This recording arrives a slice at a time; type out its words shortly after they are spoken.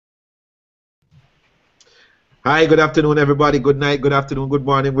Hi, good afternoon, everybody. Good night, good afternoon, good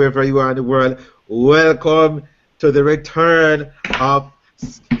morning, wherever you are in the world. Welcome to the return of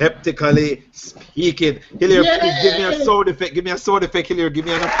Skeptically Speaking. Hillier, please give me a Yay! sound effect. Give me a sound effect, Hillier. Give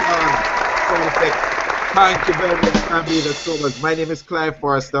me an applause. Sound effect. Thank you very much, family. That's so much. My name is Clive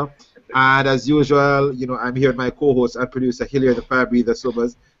Forrester. And as usual, I'm here with my co-host and producer, Hillier the Fire Breather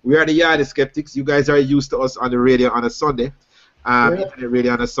Sobers. We are the Yardie Skeptics. You guys are used to us on the radio on a Sunday. Yeah. Internet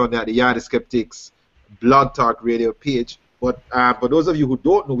radio on a Sunday at the Yardie Skeptics Blog Talk radio page. But for those of you who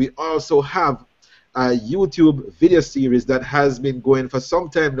don't know, we also have a YouTube video series that has been going for some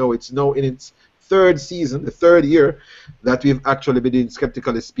time now. It's now in its third season, the third year that we've actually been doing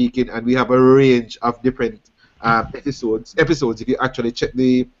Skeptically Speaking, and we have a range of different episodes. If you actually check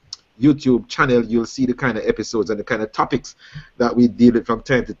the YouTube channel, you'll see the kind of episodes and the kind of topics that we deal with from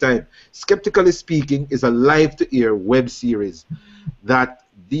time to time. Skeptically Speaking is a live-to-air web series that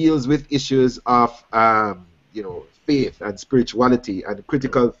deals with issues of faith and spirituality and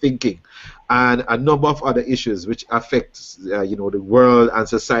critical thinking and a number of other issues which affects the world and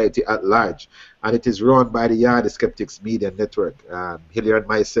society at large. And it is run by the Yardie Skeptics Media Network. Hillier and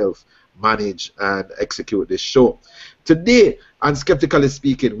myself manage and execute this show. Today, on Skeptically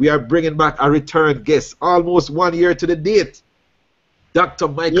Speaking, we are bringing back a return guest, almost 1 year to the date, Dr.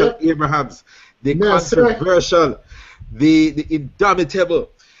 Michael Abrahams, the controversial, the indomitable,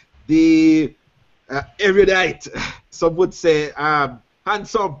 the erudite, some would say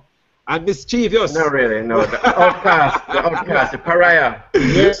handsome and mischievous. No, really, no. The outcast, the pariah.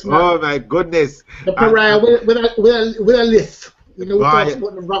 Yes, man. Oh my goodness. The pariah with a lift. You know, what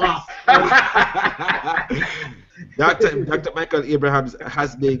the rock. Dr. Michael Abrahams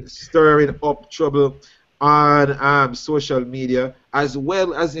has been stirring up trouble on social media as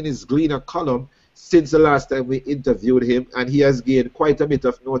well as in his Gleaner column since the last time we interviewed him, and he has gained quite a bit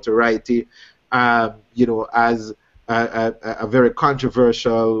of notoriety, as a very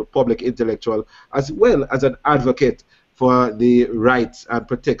controversial public intellectual, as well as an advocate for the rights and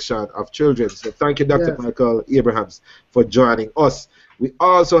protection of children. So thank you, Dr. Michael Abrahams, for joining us. We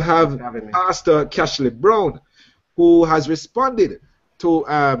also have Pastor Cashley Brown, who has responded to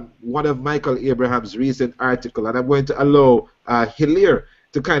one of Michael Abrahams' recent article, and I'm going to allow Hillier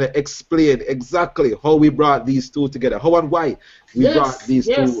to kind of explain exactly how we brought these two together, how and why we brought these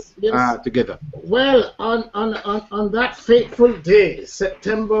two together. Well, on that fateful day,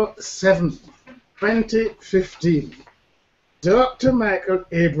 September 7th, 2015, Dr. Michael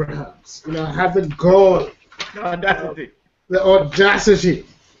Abrahams, had the gall, the audacity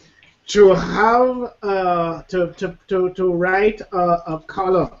to have to write a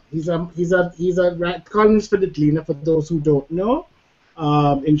column. He's a columnist for the Gleaner, for those who don't know,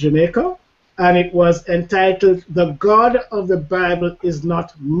 in Jamaica, and it was entitled "The God of the Bible is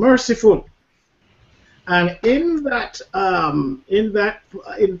Not Merciful." And in that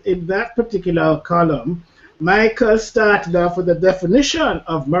particular column, Michael started off with a definition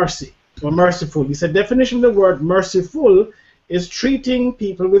of mercy or merciful. He said, definition of the word merciful is treating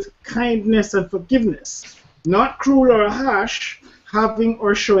people with kindness and forgiveness, not cruel or harsh, having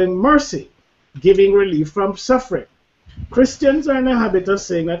or showing mercy, giving relief from suffering. Christians are in the habit of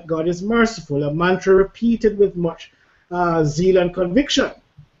saying that God is merciful, a mantra repeated with much zeal and conviction.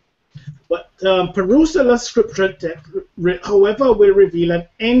 But perusal of scripture text, however, will reveal an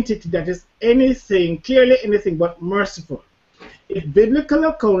entity that is clearly anything but merciful. If biblical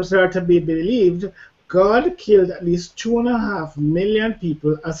accounts are to be believed, God killed at least 2.5 million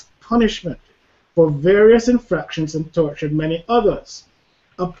people as punishment for various infractions and tortured many others.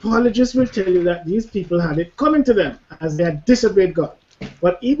 Apologists will tell you that these people had it coming to them as they had disobeyed God.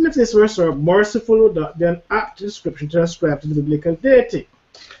 But even if this were so, merciful would not be an apt description to ascribe to the biblical deity.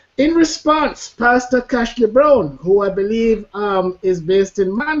 In response, Pastor Cashley Brown, who I believe is based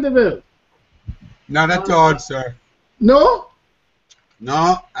in Mandeville. Not at all, sir. No?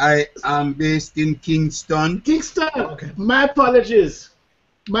 No, I am based in Kingston. Kingston. Okay. My apologies.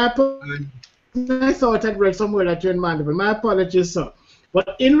 I thought I'd read somewhere that you're in Mandeville. My apologies, sir.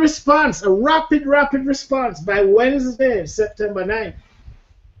 But in response, a rapid response, by Wednesday, September 9th,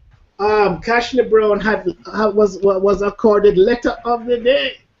 Cashley Brown was accorded letter of the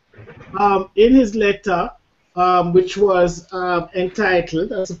day. In his letter, which was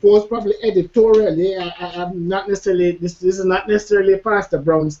entitled, I suppose probably editorially, I'm not necessarily, this is not necessarily Pastor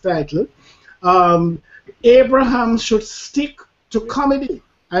Brown's title, Abraham should stick to comedy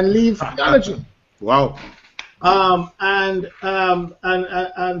and leave theology. Wow. And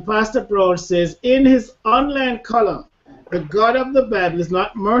Pastor Brown says, in his online column, "The God of the Bible is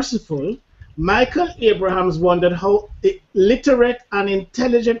Not Merciful," Michael Abrahams wondered how literate and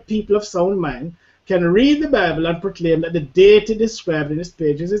intelligent people of sound mind can read the Bible and proclaim that the deity described in his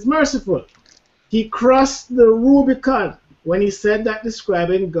pages is merciful. He crossed the Rubicon when he said that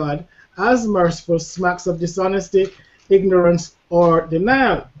describing God as merciful smacks of dishonesty, ignorance, or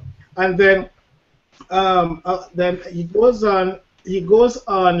denial. And then he goes on. He goes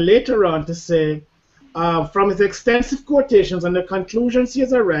on later on to say, from his extensive quotations and the conclusions he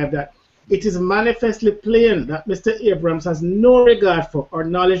has arrived at, it is manifestly plain that Mr. Abrams has no regard for or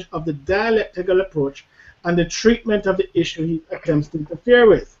knowledge of the dialectical approach and the treatment of the issue he attempts to interfere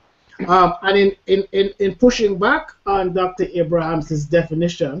with. And in pushing back on Dr. Abrams'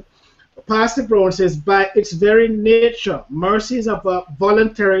 definition, Pastor Brown says, by its very nature, mercy is of a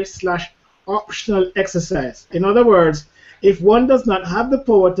voluntary / optional exercise. In other words, if one does not have the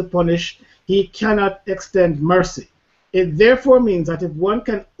power to punish, he cannot extend mercy. It therefore means that if one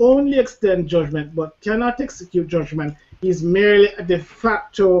can only extend judgment but cannot execute judgment, he is merely a de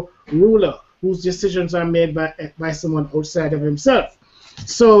facto ruler whose decisions are made by someone outside of himself.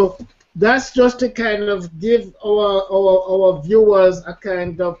 So that's just to kind of give our viewers a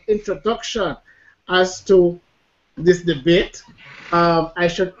kind of introduction as to this debate. I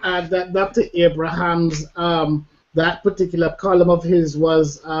should add that Dr. Abrahams, that particular column of his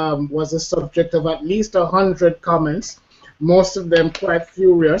was a subject of at least 100 comments, most of them quite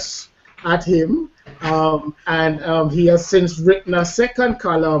furious at him, and he has since written a second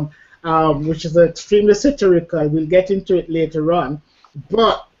column, which is extremely satirical. We'll get into it later on,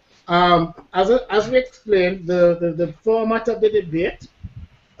 but as we explained, the format of the debate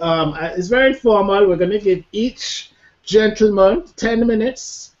is very informal. We're going to give each gentleman 10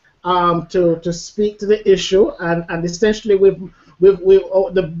 minutes to speak to the issue, and essentially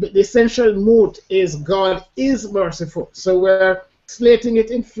the essential mood is God is merciful. So we're slating it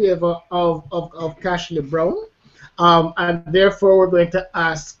in favor of Cashley Brown, and therefore we're going to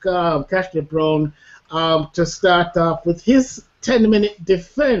ask Cashley Brown to start off with his 10-minute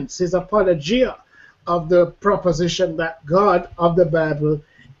defense, his apologia of the proposition that God of the Bible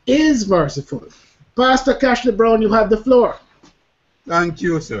is merciful. Pastor Cashley Brown, you have the floor. Thank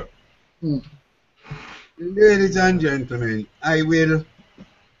you, sir. Ladies and gentlemen, I will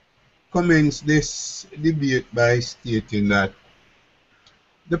commence this debate by stating that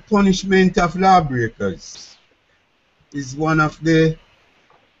the punishment of lawbreakers is one of the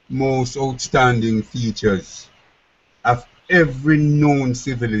most outstanding features of every known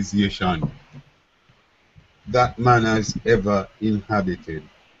civilization that man has ever inhabited.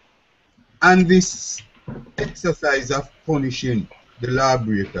 And this exercise of punishing the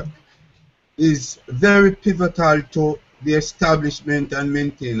lawbreaker is very pivotal to the establishment and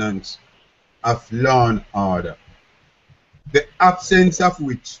maintenance of law and order, the absence of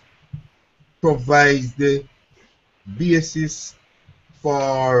which provides the basis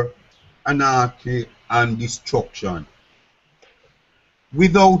for anarchy and destruction.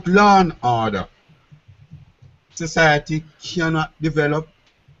 Without law and order, society cannot develop,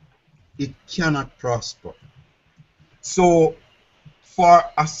 it cannot prosper. So, for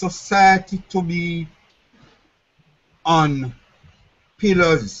a society to be on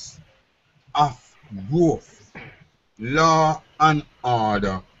pillars of growth, law and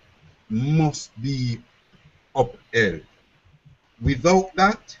order must be upheld. Without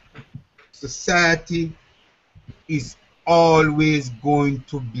that, society is always going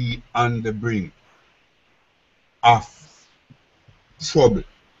to be on the brink of trouble.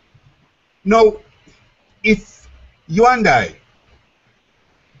 Now, if you and I,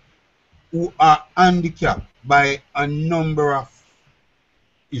 who are handicapped by a number of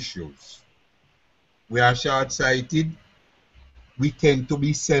issues, we are short-sighted, we tend to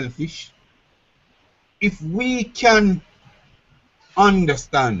be selfish. If we can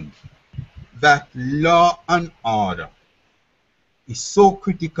understand that law and order is so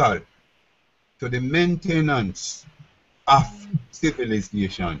critical to the maintenance of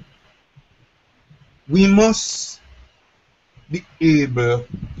civilization, we must be able,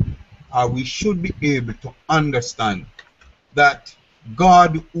 or we should be able to understand that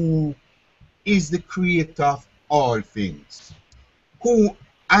God, who is the creator of all things, who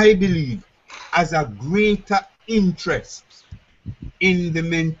I believe has a greater interest in the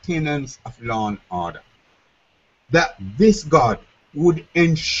maintenance of law and order, that this God would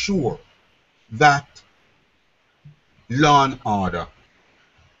ensure that law and order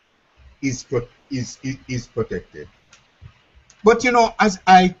is protected. But you know, as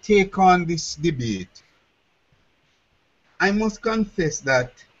I take on this debate, I must confess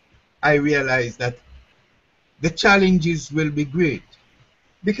that I realize that the challenges will be great.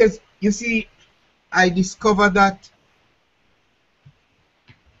 Because, you see, I discovered that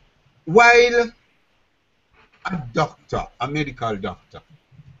while a doctor, a medical doctor,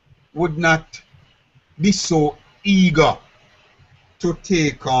 would not be so eager to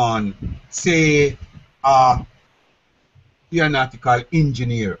take on, say, a aeronautical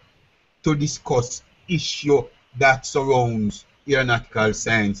engineer to discuss issue that surrounds aeronautical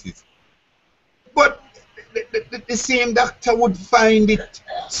sciences. But the same doctor would find it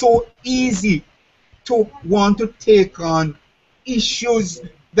so easy to want to take on issues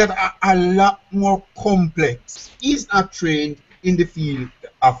that are a lot more complex. He's not trained in the field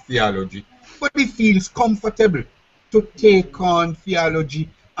of theology, but he feels comfortable to take on theology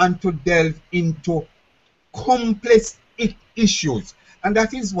and to delve into complex issues. And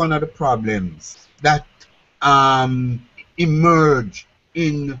that is one of the problems that emerge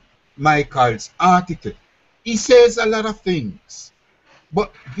in Michael's article. He says a lot of things,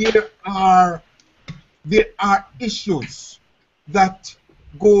 but there are issues that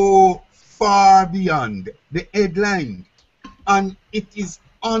go far beyond the headline, and it is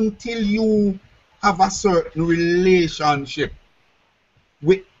until you have a certain relationship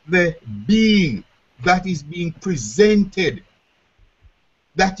with the being that is being presented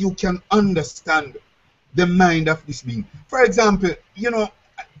that you can understand the mind of this being. For example, you know,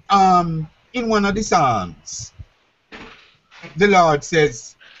 in one of the Psalms, the Lord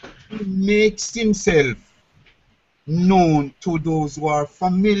says he makes himself known to those who are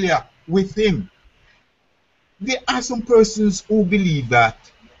familiar with him. There are some persons who believe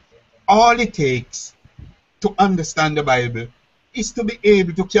that all it takes to understand the Bible is to be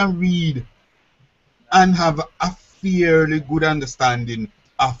able to can read and have a fairly good understanding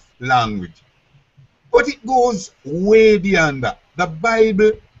of language. But it goes way beyond that. The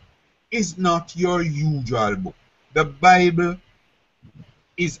Bible is not your usual book. The Bible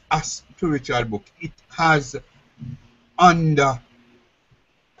is a spiritual book. It has undercurrent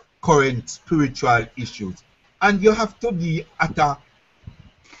spiritual issues. And you have to be at a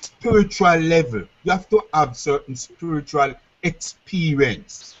spiritual level. You have to have certain spiritual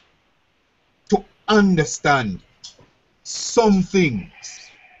experience to understand some things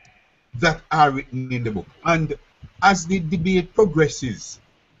that are written in the book. And as the debate progresses,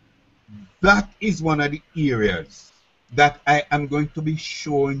 that is one of the areas that I am going to be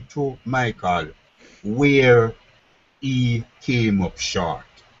showing to Michael where he came up short.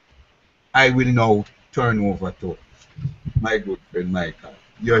 I will now turn over to my good friend Michael.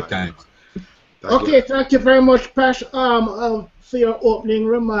 Your time. Okay, thank you very much, Pash, for your opening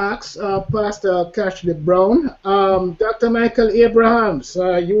remarks, Pastor Cashley Brown. Dr. Michael Abrahams,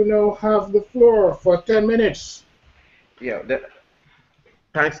 you now have the floor for 10 minutes. Yeah,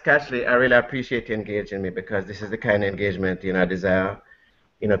 thanks, Cashley. I really appreciate you engaging me, because this is the kind of engagement, you know, I desire.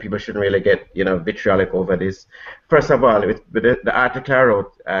 You know, people shouldn't really get, you know, vitriolic over this. First of all, with the article I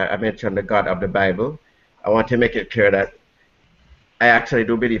wrote, I mentioned the God of the Bible. I want to make it clear that I actually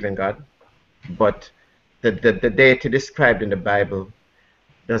do believe in God, but the deity described in the Bible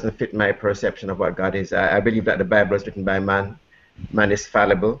doesn't fit my perception of what God is. I believe that the Bible is written by man. Man is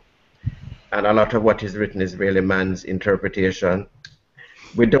fallible, and a lot of what is written is really man's interpretation.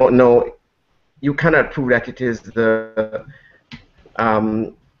 We don't know. You cannot prove that it is that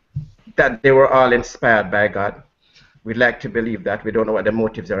they were all inspired by God. We'd like to believe that. We don't know what the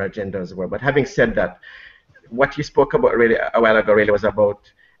motives or agendas were. But having said that, what you spoke about really a while ago really was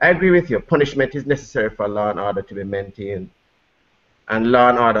about, I agree with you, punishment is necessary for law and order to be maintained. And law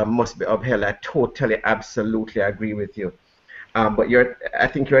and order must be upheld. I totally, absolutely agree with you. But I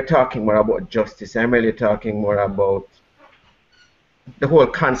think you're talking more about justice. I'm really talking more about the whole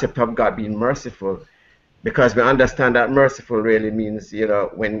concept of God being merciful. Because we understand that merciful really means, you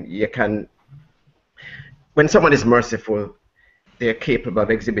know, when someone is merciful, they're capable of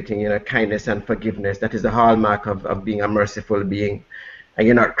exhibiting, you know, kindness and forgiveness. That is the hallmark of being a merciful being. And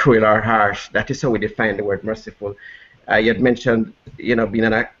you're not cruel or harsh. That is how we define the word merciful. You had mentioned, you know,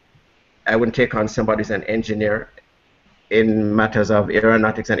 I wouldn't take on somebody who's an engineer in matters of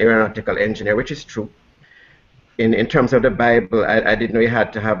aeronautics and aeronautical engineer, which is true. In terms of the Bible, I didn't know you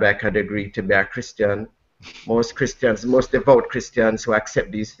had to have like a degree to be a Christian. Most Christians, most devout Christians who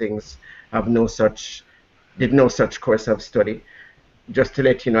accept these things did no such course of study. Just to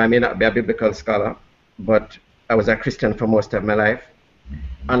let you know, I may not be a biblical scholar, but I was a Christian for most of my life.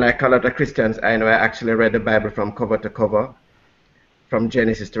 Unlike a lot of Christians, I know I actually read the Bible from cover to cover, from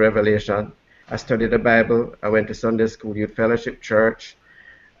Genesis to Revelation. I studied the Bible. I went to Sunday school, youth fellowship, church.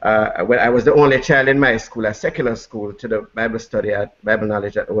 I was the only child in my school, a secular school, to the Bible study Bible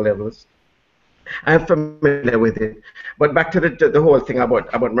knowledge at O levels. I'm familiar with it. But back to the whole thing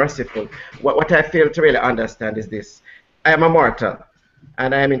about merciful. What I fail to really understand is this. I am a mortal.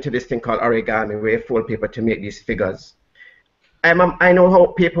 and I'm into this thing called origami, where you fold paper to make these figures. I know how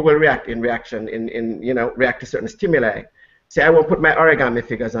people will react react to certain stimuli. Say, I won't put my origami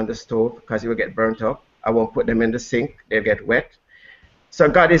figures on the stove because it will get burnt up. I won't put them in the sink, they'll get wet. So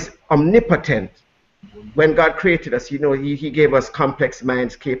God is omnipotent. When God created us, he gave us complex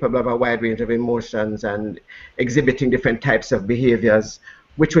minds capable of a wide range of emotions and exhibiting different types of behaviors,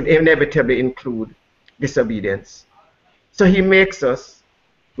 which would inevitably include disobedience. So he makes us,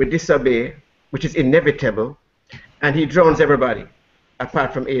 we disobey, which is inevitable, and he drowns everybody,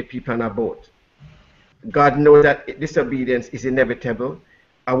 apart from 8 people on a boat. God knows that disobedience is inevitable.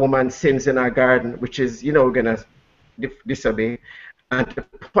 A woman sins in her garden, which is, we're going to disobey. And to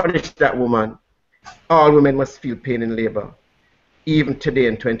punish that woman, all women must feel pain in labor, even today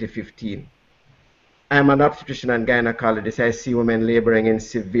in 2015. I'm an obstetrician and gynecologist. I see women laboring in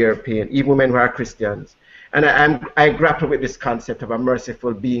severe pain, even women who are Christians. And I grapple with this concept of a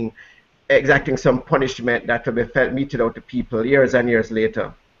merciful being exacting some punishment that will be felt meted out to people years and years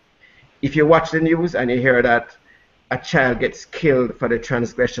later. If you watch the news and you hear that a child gets killed for the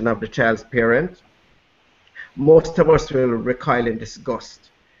transgression of the child's parent, most of us will recoil in disgust.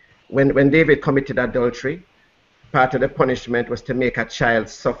 When David committed adultery, part of the punishment was to make a child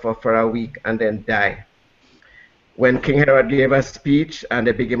suffer for a week and then die. When King Herod gave a speech and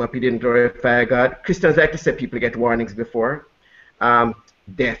they big him up, he didn't glorify God. Christians like to say people get warnings before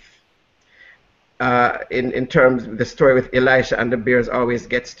death. In terms of the story with Elisha and the bears always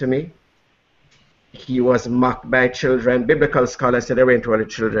gets to me. He was mocked by children. Biblical scholars say they weren't really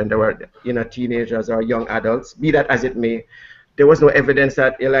children. They were teenagers or young adults. Be that as it may, there was no evidence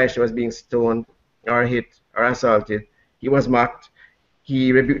that Elisha was being stoned or hit or assaulted. He was mocked.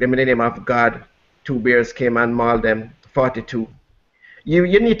 He rebuked them in the name of God. 2 bears came and mauled them, 42.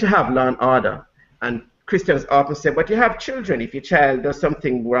 You need to have law and order. And Christians often say, but you have children. If your child does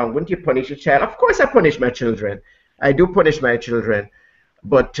something wrong, wouldn't you punish your child? Of course I punish my children. I do punish my children.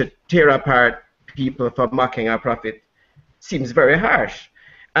 But to tear apart people for mocking our prophet seems very harsh.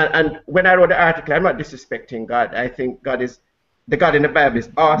 And when I wrote the article, I'm not disrespecting God. I think the God in the Bible is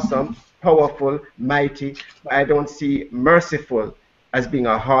awesome, powerful, mighty, but I don't see merciful as being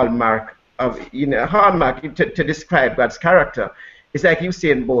a hallmark of, a hallmark to describe God's character. It's like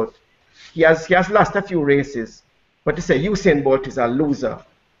Usain Bolt. He has lost a few races, but to say Usain Bolt is a loser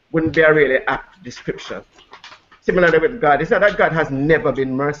wouldn't be a really apt description. Similarly with God, it's not that God has never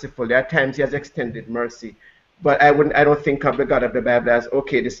been merciful. There are times he has extended mercy, but I don't think of the God of the Bible as,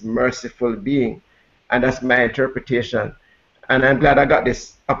 okay, this merciful being, and that's my interpretation. And I'm glad I got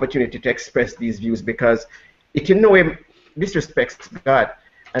this opportunity to express these views, because it in no way disrespects God.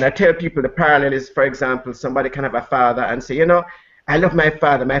 And I tell people the parallel is, for example, somebody can have a father and say, I love my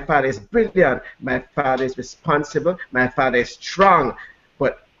father. My father is brilliant. My father is responsible. My father is strong.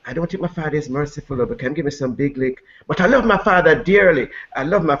 But I don't think my father is merciful, or can give me some big lick. But I love my father dearly. I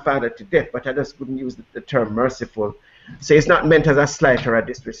love my father to death, but I just couldn't use the term merciful. So it's not meant as a slight or a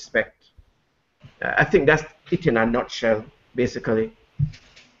disrespect. I think that's it in a nutshell, basically.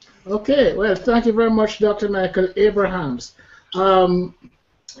 Okay, well, thank you very much, Dr. Michael Abrahams.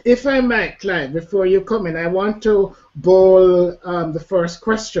 If I might, Clyde, before you come in, I want to bowl the first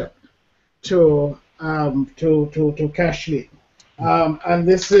question to Cashley. And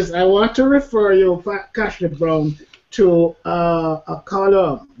this is, I want to refer you, Cashley Brown, to a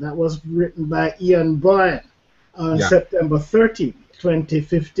column that was written by Ian Boyne on September 30,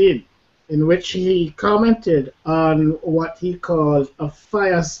 2015, in which he commented on what he called a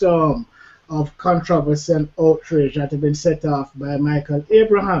firestorm of controversy and outrage that had been set off by Michael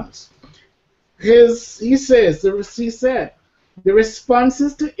Abrahams. He said, the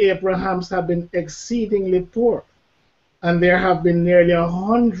responses to Abrahams have been exceedingly poor, and there have been nearly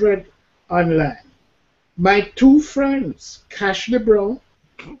 100 online. My 2 friends, Cashley Brown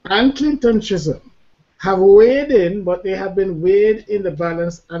and Clinton Chisholm, have weighed in, but they have been weighed in the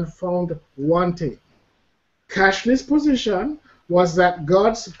balance and found wanting. Cashley's position was that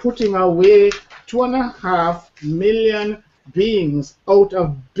God's putting away 2.5 million beings out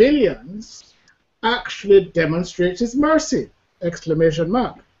of billions actually demonstrates his mercy! Exclamation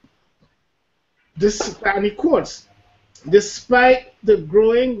mark. And he quotes, despite the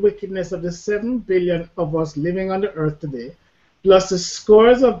growing wickedness of the 7 billion of us living on the earth today, plus the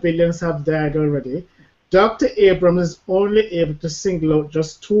scores of billions have died already, Dr. Abrams is only able to single out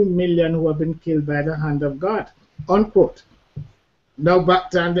just 2 million who have been killed by the hand of God. Unquote. Now back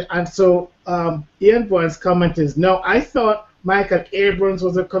to, and so Ian Boyne's comment is, now I thought Michael Abrams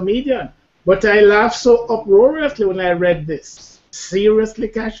was a comedian, but I laughed so uproariously when I read this. Seriously,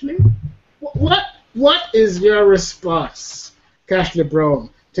 Cashley? What is your response Cashley Brown,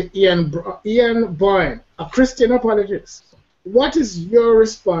 to Ian Boyne, a Christian apologist. What is your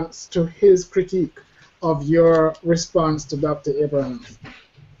response to his critique of your response to Dr. Abraham?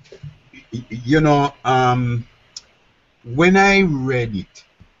 You know, when I read it,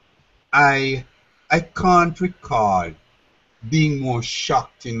 I can't recall being more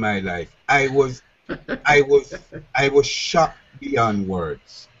shocked in my life. I was shocked beyond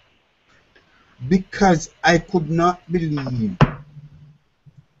words, because I could not believe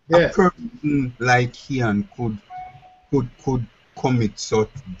a person like Ian could commit such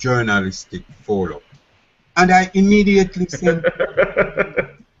journalistic follow-up. And I immediately said,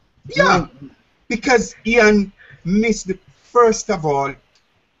 yeah, because Ian missed first of all,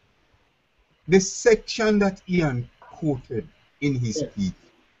 the section that Ian quoted in his speech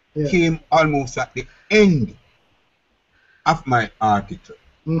came almost at the end of my article.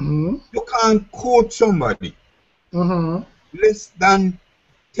 You can't quote somebody less than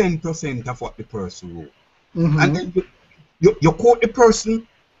 10% of what the person wrote. And then you quote the person,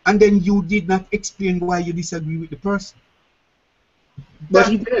 and then you did not explain why you disagree with the person. But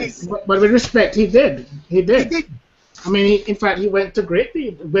he did. But with respect, he did. He did. I mean, in fact, he went into great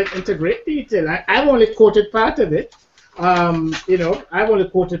detail. I've only quoted part of it. You know, I've only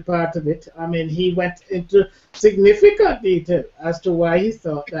quoted part of it. I mean, he went into significant detail as to why he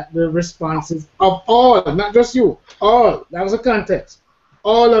thought that the responses of all, not just you, all, that was the context,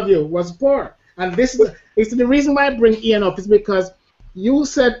 all of you was poor. And this is the reason why I bring Ian up, is because you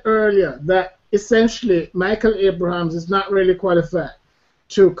said earlier that essentially Michael Abrahams is not really qualified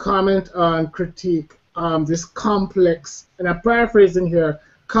to comment on, critique this complex, and I'm paraphrasing here,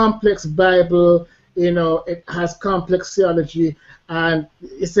 complex Bible. You know, it has complex theology, and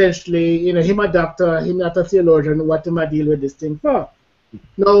essentially, you know, him a doctor, him not a theologian, what am I deal with this thing for?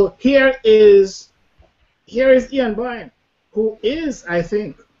 Now, here is Ian Boyne, who is, I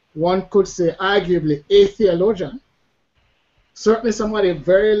think, one could say, arguably a theologian, certainly somebody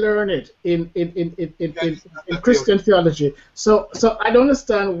very learned in Christian theology. So I don't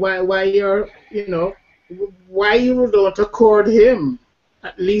understand why you're, you know, why you don't accord him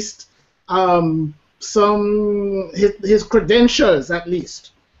at least some his credentials, at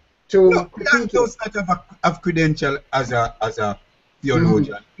least, to. No, Ian does not have credential as a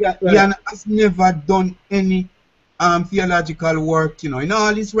theologian. Ian has never done any theological work, you know, in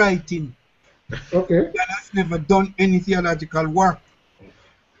all his writing. Okay. Ian has never done any theological work.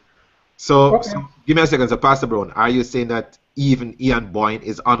 So give me a second. So, Pastor Brown, are you saying that even Ian Boyne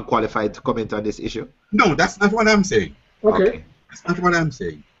is unqualified to comment on this issue? No, that's not what I'm saying. Okay. That's not what I'm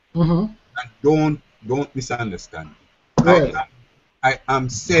saying. Mm-hmm. And don't misunderstand me. I am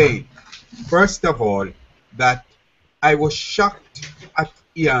saying, first of all, that I was shocked at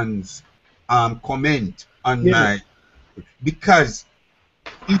Ian's comment on my, because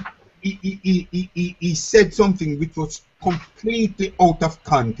he said something which was completely out of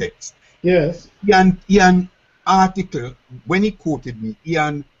context. Yes. Ian article, when he quoted me,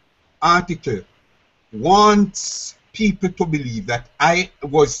 Ian article wants people to believe that I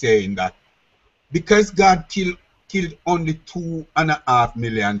was saying that because God killed only 2.5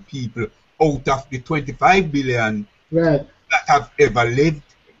 million people out of the 25 billion that have ever lived,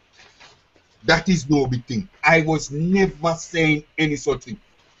 that is no big thing. I was never saying any such thing.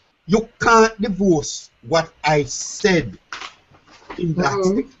 You can't divorce what I said in that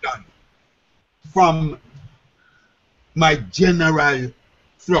section from my general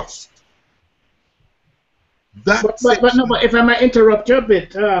thrust. But if I might interrupt you a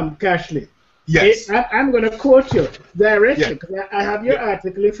bit, Cashley. Yes. I'm going to quote you directly, because I have your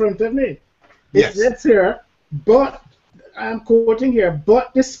article in front of me. It says here, but I'm quoting here,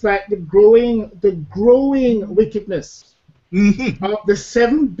 but despite the growing wickedness of the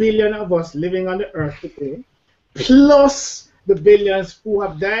 7 billion of us living on the earth today, plus the billions who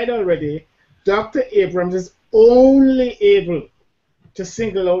have died already, Dr. Abrams is only able to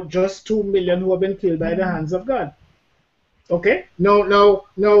single out just 2 million who have been killed by the hands of God. Okay? No.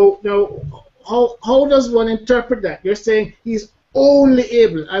 How does one interpret that? You're saying he's only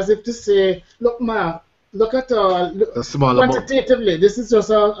able, as if to say, look, ma, look at all, quantitatively, this is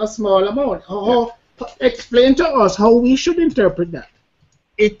just a small amount. Explain to us how we should interpret that.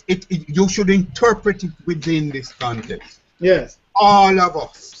 You should interpret it within this context. Yes. All of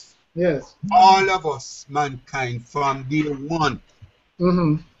us. Yes. All of us, mankind, from day one,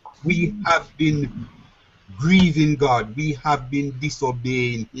 we have been grieving God. We have been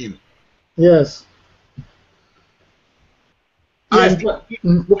disobeying Him. Yes. Yes.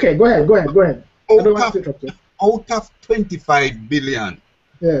 Okay, go ahead. Out of 25 billion.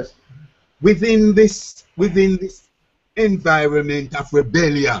 Yes. Within this environment of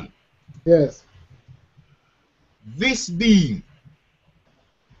rebellion. Yes. This being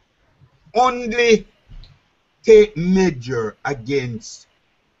only take measure against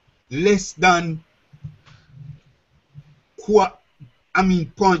less than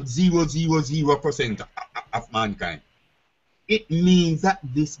 0.000% of mankind. It means that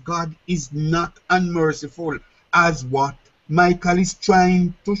this God is not unmerciful as what Michael is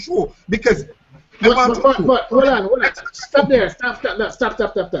trying to show. Because But hold on. Stop there. Stop.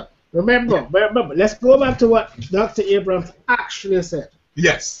 Remember, let's go back to what Dr. Abrams actually said.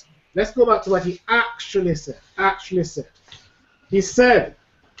 Yes. Let's go back to what he actually said. He said,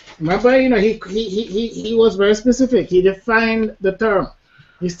 remember, he was very specific. He defined the term.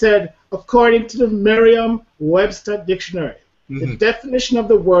 He said, according to the Merriam-Webster dictionary, the definition of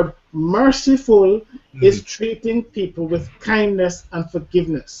the word merciful is treating people with kindness and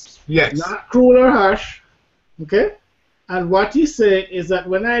forgiveness. Yes. Not cruel or harsh. Okay? And what he said is that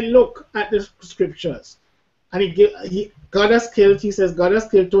when I look at the scriptures, and God has killed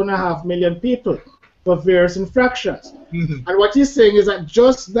 2.5 million people for various infractions. And what he's saying is that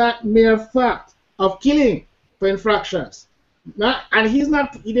just that mere fact of killing for infractions, he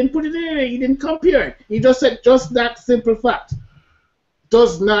didn't put it in there, he didn't compare it. He just said just that simple fact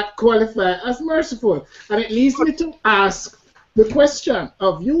does not qualify as merciful. And it leads me to ask the question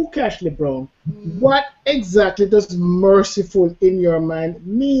of you, Cashley Brown, what exactly does merciful in your mind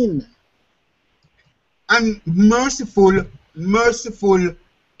mean? And merciful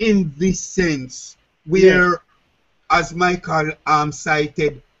in this sense, where, as Michael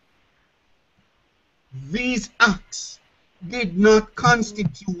cited, these acts did not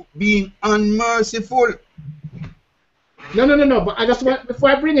constitute being unmerciful. No. But I just want,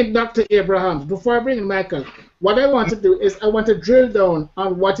 before I bring in Dr. Abrahams, before I bring in Michael, what I want to do is I want to drill down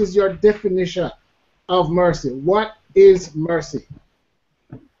on what is your definition of mercy. What is mercy?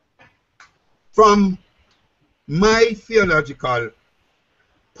 From my theological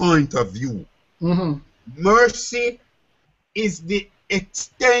point of view, mercy is the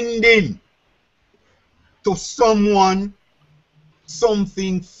extending to someone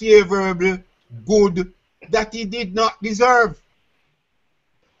something favorable, good, that he did not deserve.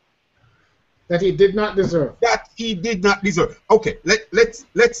 That he did not deserve. That he did not deserve. Okay,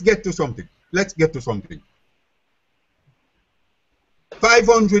 let's get to something.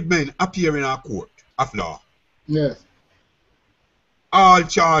 500 men appear in our court of law. Yes. All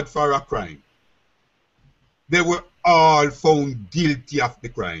charged for a crime. They were all found guilty of the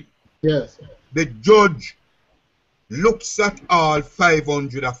crime. Yes. The judge looks at all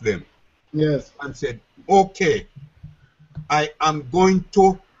 500 of them. Yes. And said, okay, I am going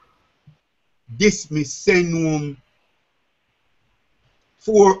to dismiss, send home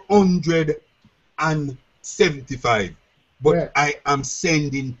 475, but right. I am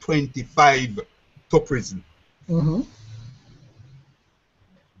sending 25 to prison.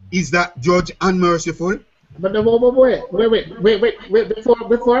 Is that judge unmerciful? But wait.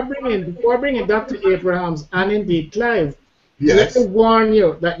 Before I bring in Dr. Abrahams and indeed Clive, let me warn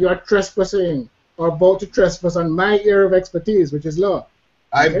you that you are trespassing or about to trespass on my area of expertise, which is law.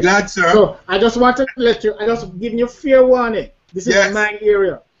 I'm glad, sir. So I just wanted to I just giving you fair warning. This is my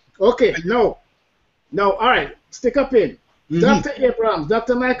area. Okay, no, all right, stick up in. Dr. Abrahams,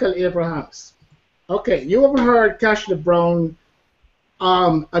 Dr. Michael Abrahams. Okay, you have heard Cashley Brown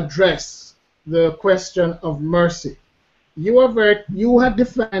address the question of mercy. You have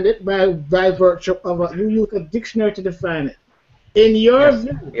defined it by virtue of you use a dictionary to define it. In your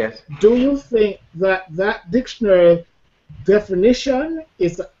view, do you think that dictionary definition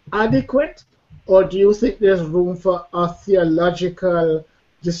is adequate, or do you think there's room for a theological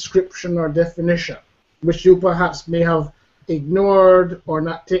description or definition, which you perhaps may have ignored or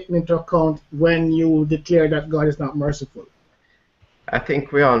not taken into account when you declare that God is not merciful? I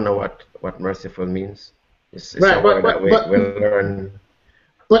think we all know what merciful means. It's right, a word that we learn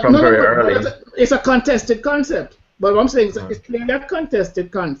from very early. It's a contested concept. But what I'm saying is it's clearly a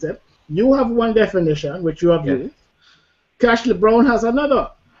contested concept. You have one definition, which you have used. Cashley Brown has another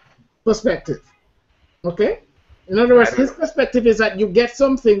perspective. Okay? In other words, his perspective is that you get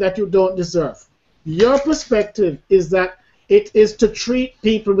something that you don't deserve. Your perspective is that it is to treat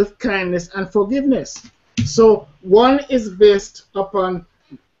people with kindness and forgiveness. So one is based upon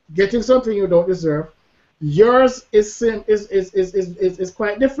getting something you don't deserve. Yours is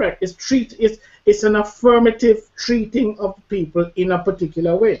quite different. It's an affirmative treating of people in a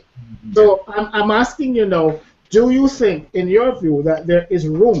particular way. So I'm asking you now, do you think, in your view, that there is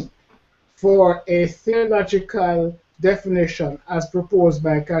room for a theological definition as proposed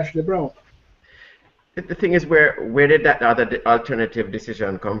by Cashley Brown? The thing is, where did that other alternative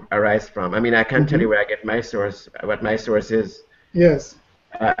decision arise from? I mean, I can't tell you where I get my source, what my source is. Yes.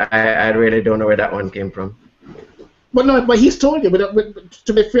 I really don't know where that one came from. But no, but he's told you. But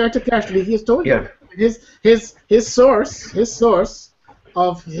to be fair to Cashley, he's told you. His source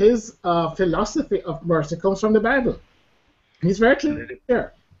of his philosophy of mercy comes from the Bible. He's very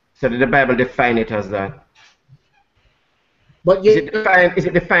clear. So did the Bible define it as that? But is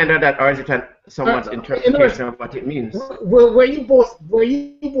it defined as that, or is it someone's interpretation of what it means? Where you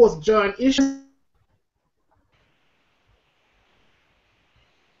both join issues.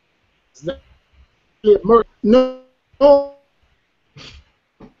 No.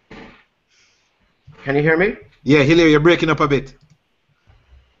 Can you hear me? Yeah, Hilaire, you're breaking up a bit.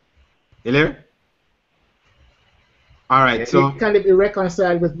 Hilaire? All right, so can it be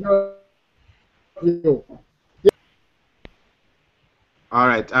reconciled with you? All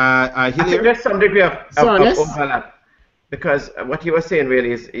right, I think there's some degree of overlap, because what you were saying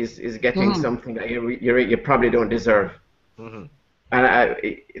really is getting something that you probably don't deserve. And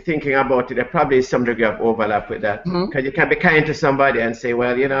thinking about it, there probably is some degree of overlap with that, because you can be kind to somebody and say,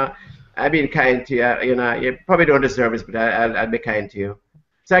 well, you know, I've been kind to you, you know, you probably don't deserve it, but I'll be kind to you.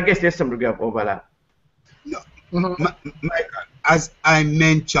 So I guess there's some degree of overlap. No, Michael, as I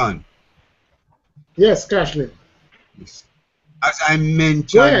mentioned. Yes, Cashley. As I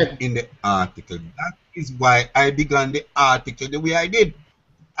mentioned in the article, that is why I began the article the way I did.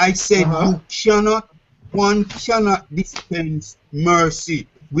 I said one cannot dispense mercy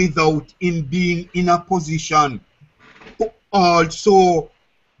without him being in a position to also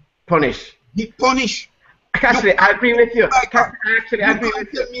punish. Actually, I agree with you. Michael, actually, I agree with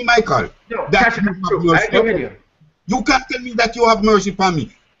you. Tell me, Michael, no, that you have mercy. I agree with you. You can't tell me that you have mercy upon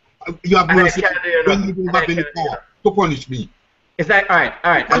me. You have mercy when you don't have any power to punish me. It's like, all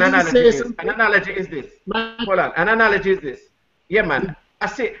right. An analogy is this. Hold on. An analogy is this. Yeah, man. I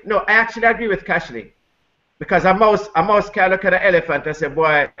actually agree with Cashley. Because a mouse can look at an elephant and say,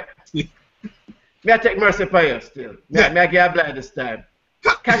 boy, me I take mercy upon you still. Me I get blind this time.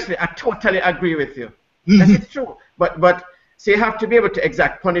 Cashley, I totally agree with you. That is true. But so you have to be able to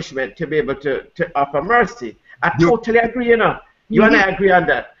exact punishment to be able to offer mercy. I totally agree, you know. You and I agree on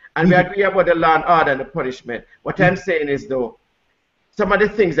that. And we agree about the law and order and the punishment. What I'm saying is, though, some of the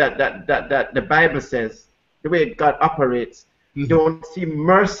things that the Bible says, the way God operates, don't seem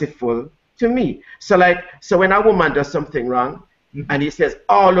merciful to me. So when a woman does something wrong, and he says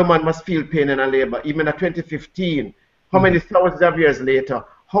all women must feel pain in a labor, even at 2015, how many thousands of years later,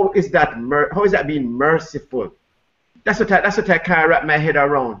 how is that being merciful? That's what I can't wrap my head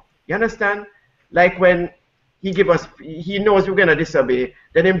around. You understand? Like when he knows we're gonna disobey,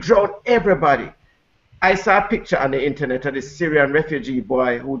 then him drown everybody. I saw a picture on the internet of this Syrian refugee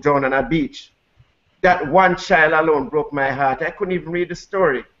boy who drowned on a beach. That one child alone broke my heart. I couldn't even read the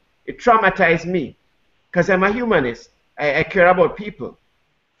story. It traumatized me because I'm a humanist. I care about people.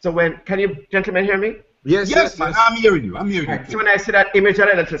 So can you gentlemen hear me? Yes, man. I'm hearing you. So when I see that image of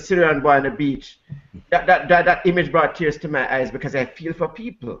that little Syrian boy on the beach, that image brought tears to my eyes because I feel for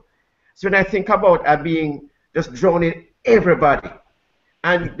people. So when I think about being just drowning everybody,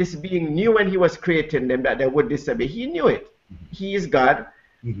 and this being knew when he was creating them that they would disobey. He knew it. He is God.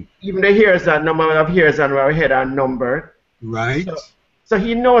 Even the number of hairs on our head are numbered. Right. So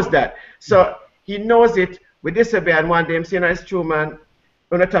he knows that. So he knows it. We disobey, and one day I'm saying, it's true, man.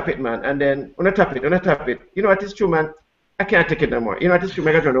 Wanna tap it, man. And then wanna tap it. You know what is true, man? I can't take it no more. You know what is true,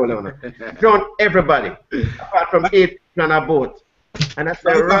 man? I drown all over. Drown everybody. Apart from 8 on a boat. And that's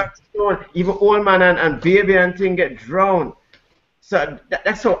the rock stone. Even old man and baby and thing get drowned. So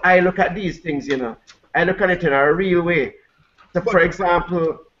that's how I look at these things, you know. I look at it in a real way. So, for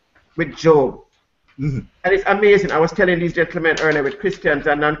example, with Job. And it's amazing. I was telling these gentlemen earlier, with Christians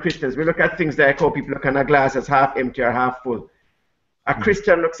and non-Christians, we look at things like how people look at a glass as half empty or half full. A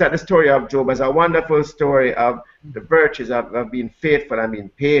Christian looks at the story of Job as a wonderful story of the virtues of being faithful and being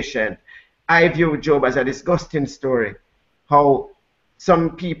patient. I view Job as a disgusting story, how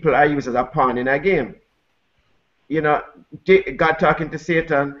some people are used as a pawn in a game. You know, God talking to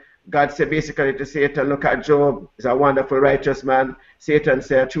Satan, God said basically to Satan, look at Job, he's a wonderful, righteous man. Satan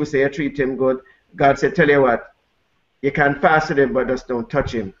said, true, say you treat him good. God said, tell you what, you can fast with him, but just don't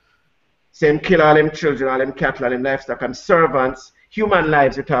touch him. Same kill all them children, all them cattle, all them livestock, and servants, human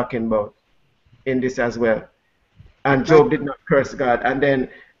lives we're talking about in this as well. And Job did not curse God. And then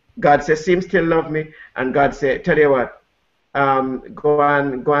God said, see him still love me. And God said, tell you what, go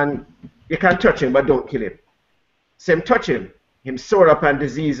on, you can touch him, but don't kill him. Same touch him sore up and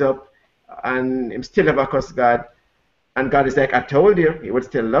disease up, and him still never curse God. And God is like, I told you, he would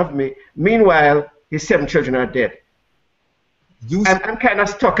still love me. Meanwhile, his 7 children are dead. I'm kind of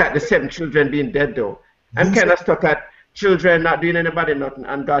stuck at the 7 children being dead, though. I'm kind of stuck at children not doing anybody nothing,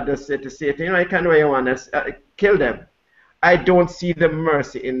 and God just said to Satan, you know, you can do what you want, kill them. I don't see the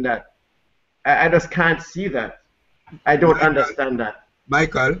mercy in that. I just can't see that. I don't understand that.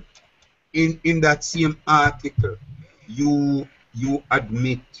 Michael, in that same article, you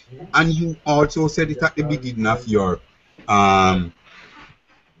admit, and you also said it at the beginning of your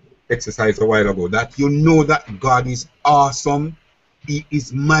exercise a while ago, that you know that God is awesome, He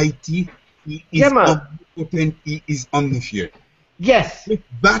is mighty, He is omnipotent, He is omniscient. Yes. With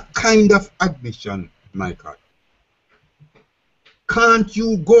that kind of admission, Michael, can't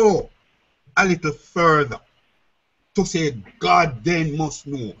you go a little further to say God then must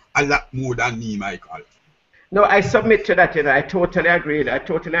know a lot more than me, Michael? No, I submit to that, you know. I totally agree.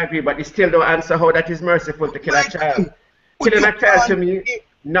 But you still don't answer how that is merciful to kill a child. Killing a child to me,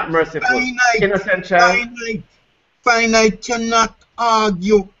 not merciful. Innocent child. Finite cannot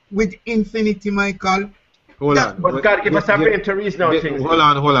argue with infinity, Michael. Hold on. But God give us a brain to reason out things. Hold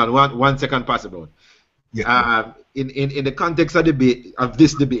on. One second, possible. Yeah. In the context of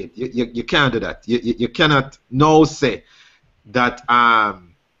this debate, you can't do that. You cannot now say that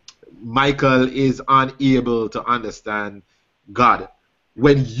Michael is unable to understand God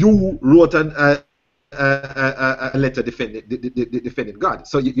when you wrote a letter defending God.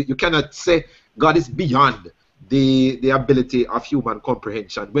 So you cannot say God is beyond the ability of human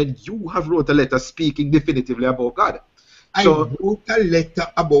comprehension when you have wrote a letter speaking definitively about God. I wrote a letter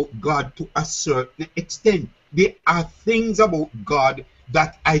about God to a certain extent. There are things about God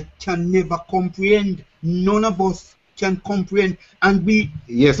that I can never comprehend. None of us can comprehend, and we.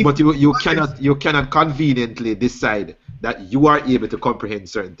 Yes, but you cannot conveniently decide that you are able to comprehend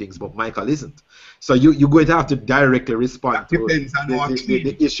certain things, but Michael isn't. So you're going to have to directly respond to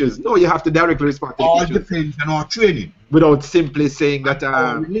the issues. No, you have to directly respond to the issues. All depends on our training. Without simply saying that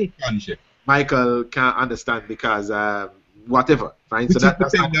relationship. Michael can't understand because whatever. Fine. So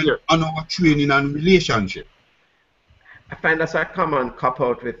that's not clear. On our training and relationship. I find that's a common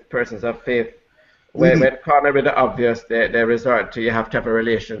cop-out with persons of faith. When cornered with the obvious, they resort to you have to have a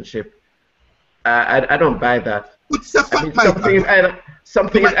relationship. I don't buy that. I mean,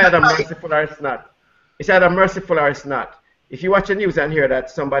 something is either merciful or it's not. It's either merciful or it's not. If you watch the news and hear that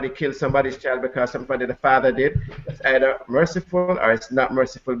somebody killed somebody's child because somebody the father did, it's either merciful or it's not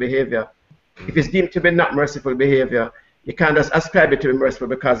merciful behavior. If it's deemed to be not merciful behavior, you can't just ascribe it to be merciful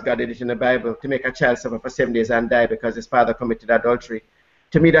because God did it in the Bible to make a child suffer for 7 days and die because his father committed adultery.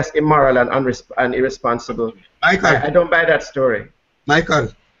 To me, that's immoral and irresponsible. Michael, I don't buy that story. Michael,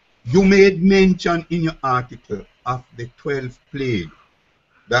 you made mention in your article of the 12th plague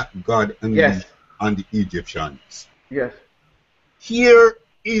that God unleashed on the Egyptians. Yes. Here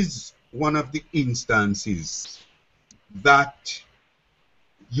is one of the instances that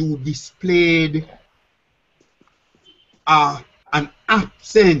you displayed an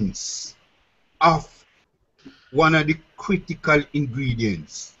absence of one of the critical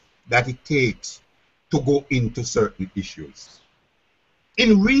ingredients that it takes to go into certain issues.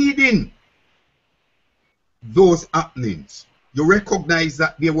 In reading those happenings, you recognize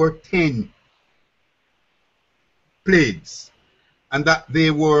that there were 10 plagues and that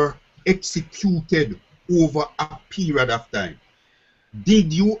they were executed over a period of time.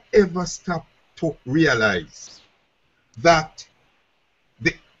 Did you ever stop to realize that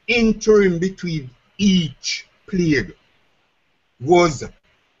the interim between each plague was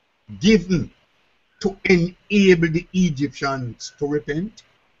given to enable the Egyptians to repent?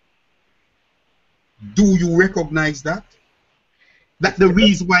 Do you recognize that? That the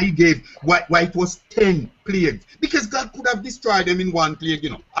reason why he gave, why it was 10 plagues, because God could have destroyed them in one plague,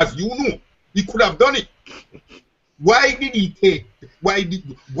 you know, as you know, he could have done it. Why did he take, why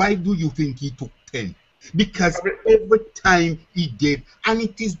do you think he took 10? Because every time he gave, and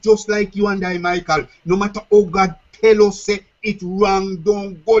it is just like you and I, Michael, no matter how God tell us say it wrong,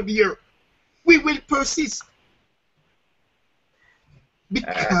 don't go there, we will persist.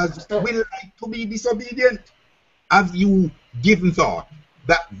 Because we like to be disobedient. Have you given thought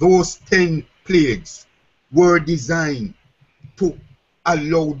that those 10 plagues were designed to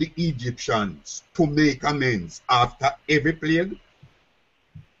allow the Egyptians to make amends after every plague?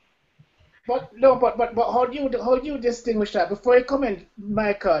 But no, but how do you distinguish that? Before you comment,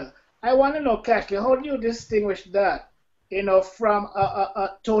 Michael, I want to know, Cassidy, how do you distinguish that, you know, from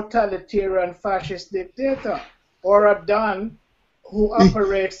a totalitarian fascist dictator or a Don who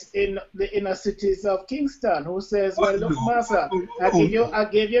operates in the inner cities of Kingston, who says, "Well, look, Master, I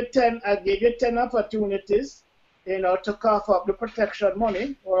gave you 10 opportunities to cough up the protection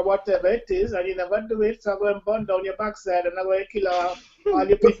money or whatever it is, and you never do it, so I'm going to burn down your backside and I'm going to kill all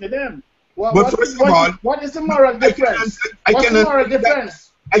your people then. But first of all, what is the moral difference? What's the moral difference?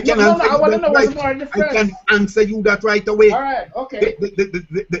 I can answer I want to know what's the right. moral difference. I can answer you that right away. All right, okay.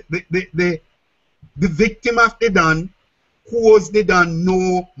 The victim of the done owes the done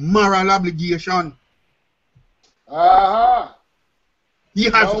no moral obligation. He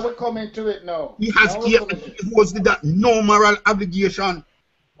has. Now we're coming to it now. He owes the done no moral obligation.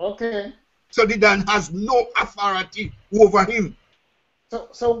 Okay. So the done has no authority over him.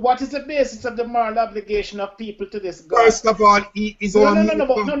 So what is the basis of the moral obligation of people to this God? First of all, he is stop.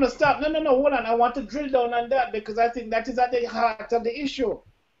 Hold on. I want to drill down on that because I think that is at the heart of the issue.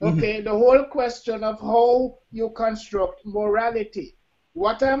 Okay, the whole question of how you construct morality.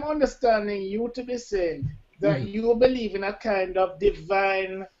 What I'm understanding you to be saying that you believe in a kind of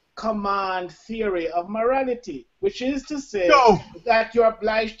divine command theory of morality, which is to say that you're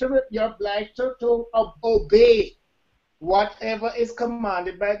obliged to obey whatever is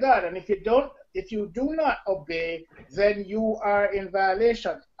commanded by God, and if you do not obey, then you are in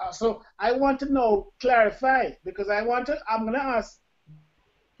violation. So I want to know, clarify, because I'm going to ask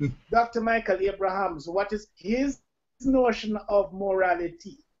Dr. Michael Abrahams what is his notion of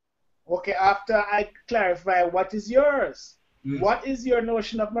morality. Okay, after I clarify, what is yours? What is your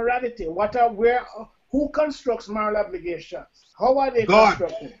notion of morality? Who constructs moral obligations? How are they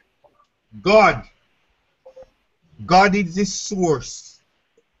constructed? God is the source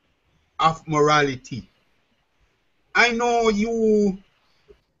of morality. I know you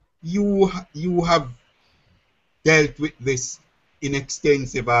have dealt with this in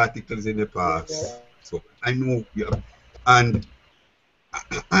extensive articles in the past. So I know you have, and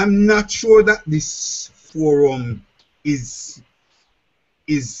I'm not sure that this forum is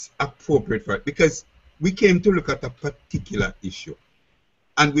appropriate for it, because we came to look at a particular issue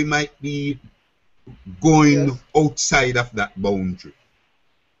and we might be going outside of that boundary.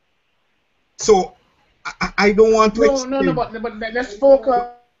 So I don't want to explain. But let's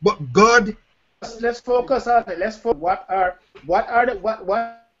focus. But God, let's focus on it. Let's focus.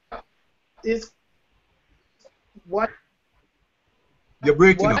 What you're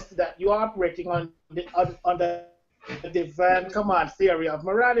breaking up. That you are operating on the divine command theory of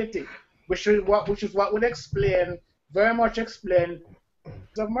morality, which is what would very much explain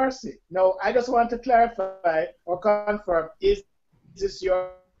of mercy. Now, I just want to clarify or confirm: is this is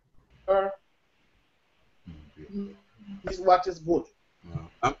what is good?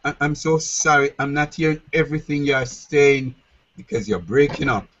 I'm so sorry. I'm not hearing everything you're saying because you're breaking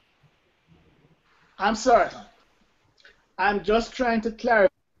up. I'm sorry. I'm just trying to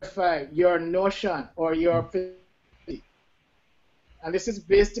clarify your notion or your philosophy. And this is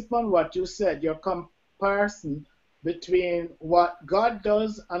based upon what you said, your comparison between what God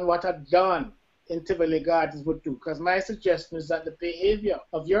does and what a done intimately God would do. Because my suggestion is that the behavior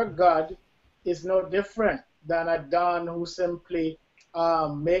of your God is no different than a Don who simply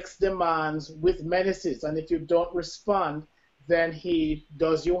makes demands with menaces, and if you don't respond, then he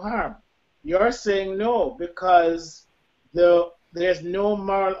does you harm. You're saying no, because there's no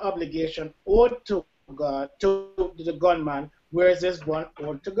moral obligation owed to God, to the gunman, whereas there's one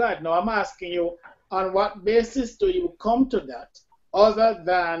owed to God. Now I'm asking you, on what basis do you come to that, other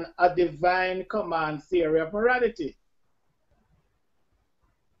than a divine command theory of morality?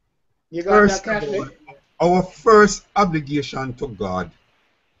 You got that, Catholic? Our first obligation to God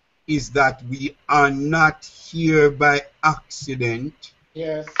is that we are not here by accident.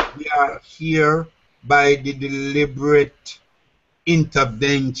 Yes. We are here by the deliberate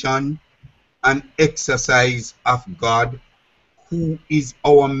intervention and exercise of God, who is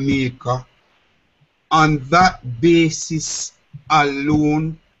our maker. On that basis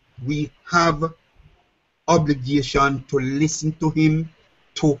alone, we have obligation to listen to him,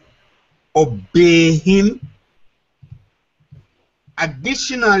 to obey him.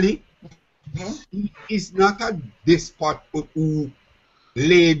 Additionally, he is not a despot who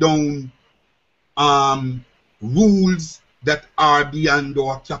lay down rules that are beyond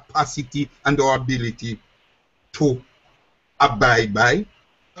our capacity and our ability to abide by.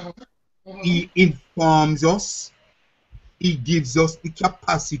 He informs us. He gives us the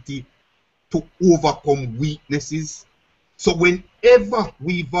capacity to overcome weaknesses. So whenever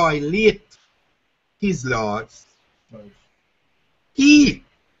we violate his laws, he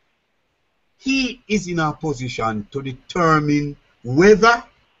is in a position to determine whether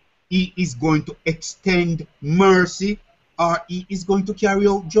he is going to extend mercy or he is going to carry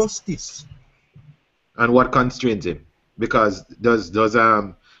out justice. And what constrains him? Because does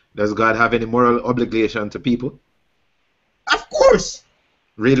God have any moral obligation to people? Of course.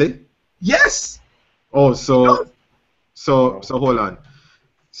 Really? Yes. Oh, No. so hold on.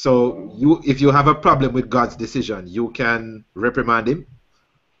 So if you have a problem with God's decision, you can reprimand him?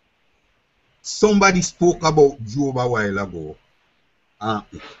 Somebody spoke about Job a while ago.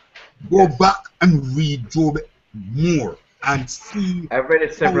 Go Yes. back and read Job more and see I've read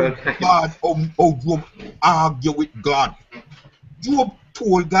it several times. how Job argue with God. Job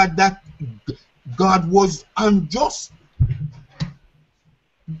told God that God was unjust.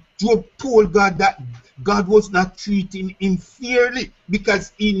 Job told God that God was not treating him fairly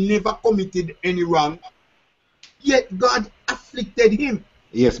because he never committed any wrong. Yet God afflicted him.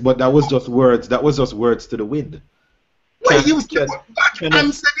 Yes, but that was just words. That was just words to the wind. Well, Can, you see can, what God can, a,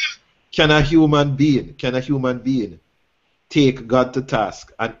 answered him. can a human being take God to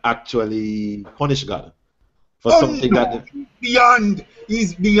task and actually punish God for Oh something no, that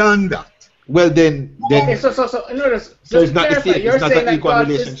he's beyond that. well then Okay, then so in other words, so just it's to not the clarify, same. you're It's not saying an that equal God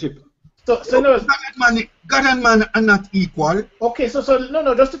is relationship. so in other words, God and man are not equal. okay, so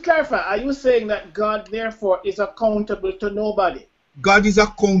no, just to clarify, are you saying that God therefore is accountable to nobody? God is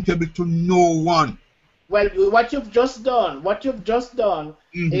accountable to no one. Well, what you've just done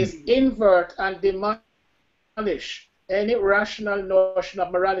is invert and demolish any rational notion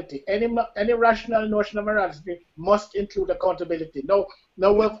of morality. Any rational notion of morality must include accountability. Now,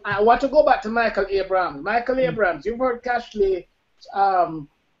 I want to go back to Michael Abrams. Michael Abrams, you've heard Cashley's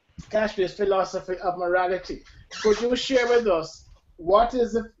philosophy of morality. Could you share with us what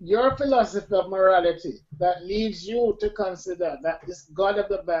is your philosophy of morality that leads you to consider that this God of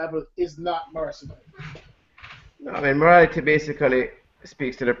the Bible is not merciful? No, I mean, morality basically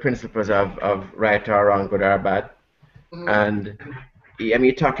speaks to the principles of right or wrong, good or bad. And I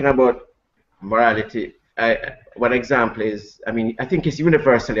mean, talking about morality, one example is, I mean, I think it's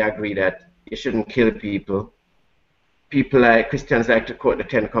universally agreed that you shouldn't kill people. People like Christians like to quote the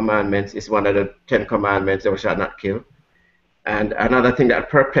Ten Commandments. It's one of the 10 Commandments, thou shalt not kill. And another thing that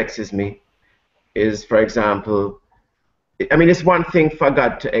perplexes me is, for example, I mean, it's one thing for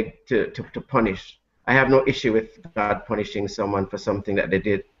God to punish. I have no issue with God punishing someone for something that they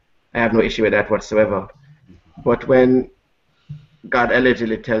did. I have no issue with that whatsoever. But when God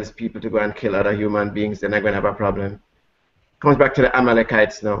allegedly tells people to go and kill other human beings, then I'm going to have a problem. Comes back to the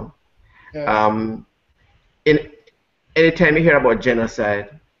Amalekites now. Yes. Anytime you hear about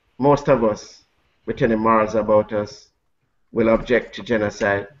genocide, most of us, with any morals about us, will object to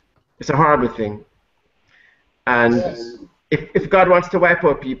genocide. It's a horrible thing. And Yes. if God wants to wipe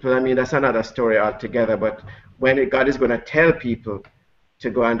out people, I mean, that's another story altogether. But when God is going to tell people to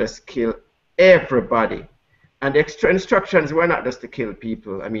go and just kill everybody, and the extra instructions were not just to kill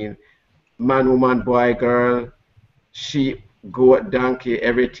people. I mean, man, woman, boy, girl, sheep, goat, donkey,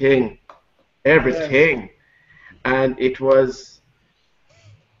 everything. Yes. And it was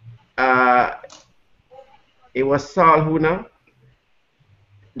Saul who now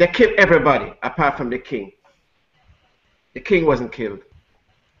they killed everybody apart from the king. The king wasn't killed.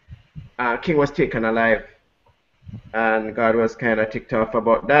 King was taken alive, and God was kind of ticked off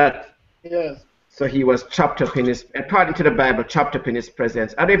about that. Yes. So he was chopped up in his, according to the Bible, chopped up in his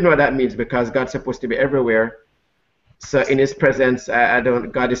presence. I don't even know what that means because God's supposed to be everywhere. So in his presence,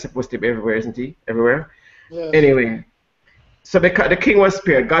 God is supposed to be everywhere, isn't he? Everywhere. Yes. Anyway, so the king was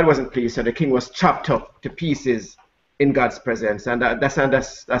spared. God wasn't pleased, so the king was chopped up to pieces in God's presence, and that's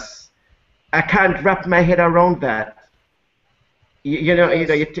I can't wrap my head around that. You know, you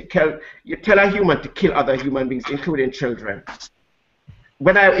tell a human to kill other human beings, including children.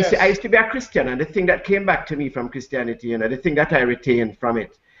 When I used to be a Christian, and the thing that came back to me from Christianity, you know, the thing that I retained from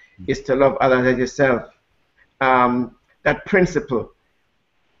it is to love others as yourself. That principle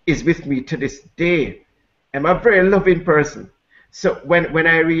is with me to this day. I'm a very loving person. So when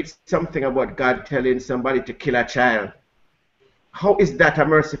I read something about God telling somebody to kill a child, how is that a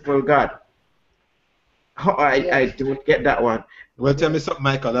merciful God? I don't get that one. Well, tell me something,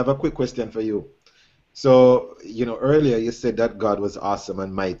 Michael. I have a quick question for you. So, you know, earlier you said that God was awesome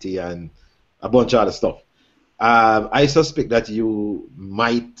and mighty and a bunch of other stuff. I suspect that you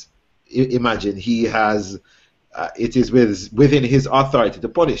might imagine he has, it is within his authority to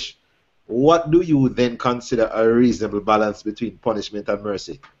punish. What do you then consider a reasonable balance between punishment and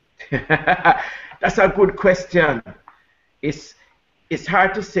mercy? That's a good question. It's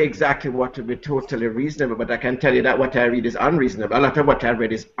hard to say exactly what would be totally reasonable, but I can tell you that what I read is unreasonable. A lot of what I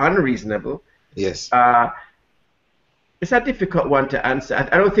read is unreasonable. Yes. It's a difficult one to answer.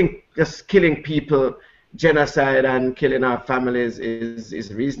 I don't think just killing people, genocide and killing our families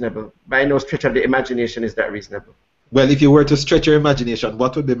is reasonable. By no stretch of the imagination is that reasonable. Well, if you were to stretch your imagination,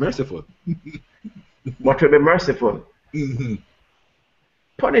 what would be merciful? What would be merciful? Mm-hmm.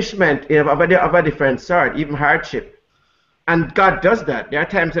 Punishment of a different sort, even hardship. And God does that. There are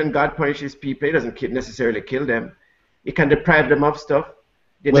times when God punishes people. He doesn't necessarily kill them. He can deprive them of stuff,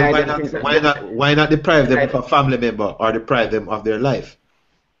 Well, deny them things that why not deprive them of a family member or deprive them of their life?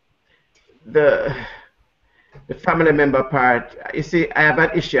 the the family member part. You see, I have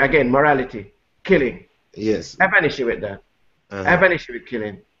an issue again. Morality, killing. Yes. I have an issue with that. I have an issue with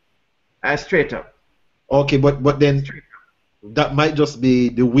killing. Straight up. Okay, but then Straight that might just be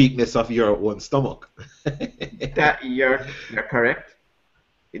the weakness of your own stomach. That you're correct.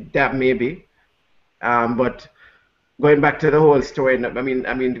 That may be. But going back to the whole story,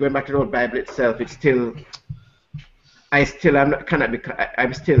 going back to the whole Bible itself, it's still, I'm not, cannot be,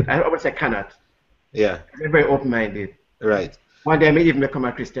 I'm still, I would say cannot. Yeah. I'm very open-minded. Right. One day I may even become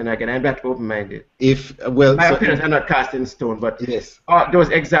a Christian again. I'm that open-minded. My So opinions are not cast in stone, but yes, those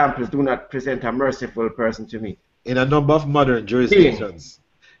examples do not present a merciful person to me. in a number of modern jurisdictions,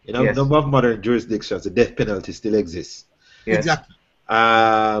 Yes. the death penalty still exists. Yes. Exactly.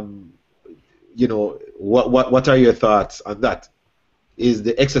 You know, what are your thoughts on that? Is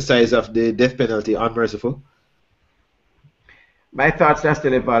the exercise of the death penalty unmerciful? My thoughts are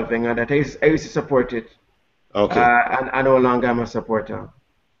still evolving on that. I used to support it. Okay. And I no longer am a supporter.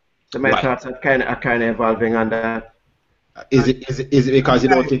 So my Right. thoughts are kind of evolving on that. Is it because you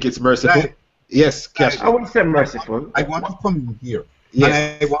don't think it's merciful? Right. Yes, Cash. I wouldn't say merciful. I want to come in here.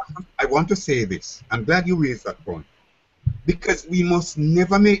 Yes. And I want to say this. I'm glad you raised that point. Because we must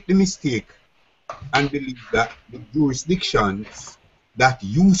never make the mistake and believe that the jurisdictions that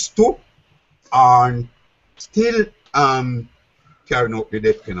used to are still carrying out the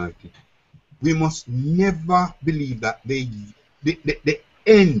death penalty. We must never believe that the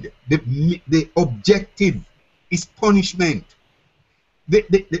end, the objective is punishment.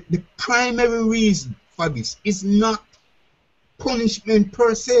 The primary reason for this is not punishment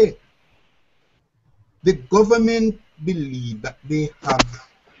per se. The government believe that they have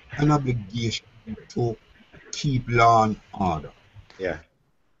an obligation to keep law and order. Yeah.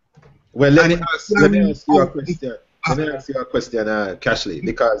 Well, let me ask you a question. Ah. Let me ask you a question, Cashley,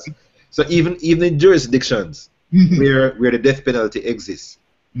 because so even in jurisdictions Mhm. where the death penalty exists,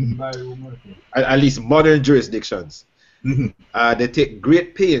 at least modern jurisdictions, Mhm. they take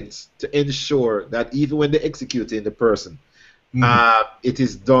great pains to ensure that even when they're executing the person, it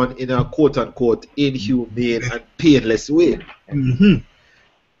is done in a quote-unquote inhumane and painless way. Mhm.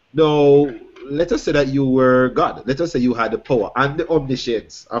 Now, let us say that you were God. Let us say you had the power and the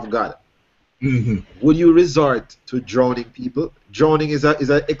omniscience of God. Mhm. Would you resort to drowning people? Drowning is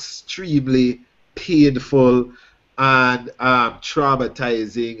an extremely painful and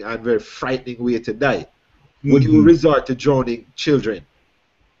traumatizing and very frightening way to die. Would you Mhm. resort to drowning children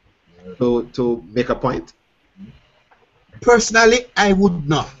to make a point? Personally, I would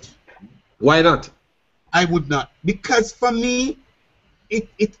not. Why not? I would not, because for me,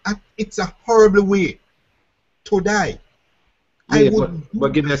 it's a horrible way to die. I Yeah, would. but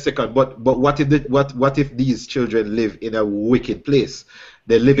give me a second. But what if these children live in a wicked place?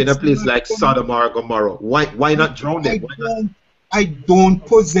 They live in a It's place not like for me. Sodom or Gomorrah. Why not drown them? Why not? I don't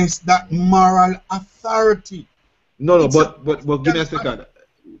possess that moral authority. No, It's a- but give me a second.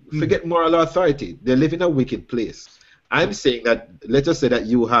 Forget moral authority. They live in a wicked place. I'm saying that let us say that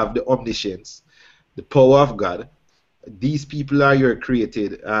you have the omniscience, the power of God. These people are your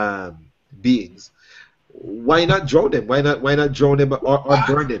created beings. Why not drown them? Why not drown them or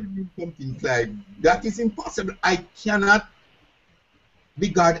burn them? Something like that is impossible. I cannot be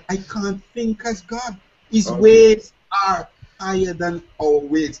God. I can't think as God. His Okay. ways are higher than our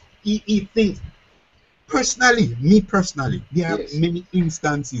ways. He thinks. Personally, me personally, there are Yes. many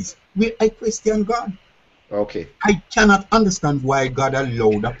instances where I question God. Okay. I cannot understand why God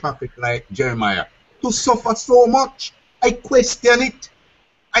allowed a prophet like Jeremiah to suffer so much. I question it.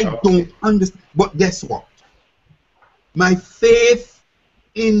 I Okay. don't understand. But guess what? My faith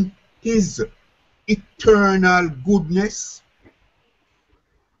in His eternal goodness,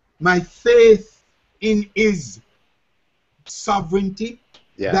 my faith in His sovereignty,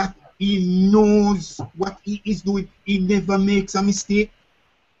 Yeah. that He knows what He is doing. He never makes a mistake.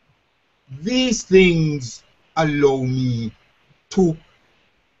 These things allow me to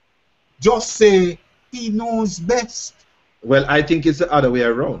just say He knows best. Well, I think it's the other way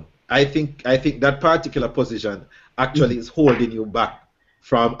around. I think that particular position actually is holding you back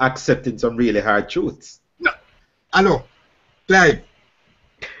from accepting some really hard truths. No. Hello, Clive.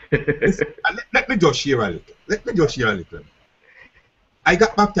 Let me just share a little. I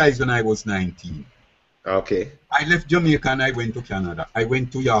got baptized when I was 19. Okay. I left Jamaica and I went to Canada. I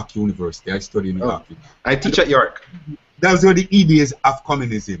went to York University. I studied in York. I teach at York. Those were the days of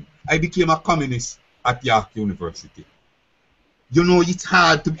communism. I became a communist at York University. You know, it's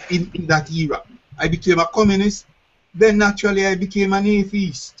hard to in that era. I became a communist. Then naturally I became an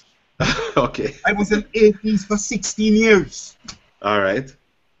atheist. Okay. I was an atheist for 16 years. All right.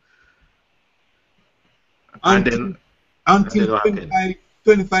 Until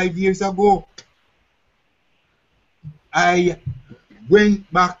 25 years ago, I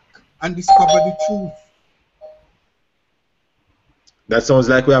went back and discovered the truth. That sounds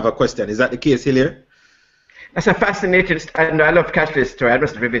like we have a question. Is that the case, Hillier? That's a fascinating, and I love Cash's story. I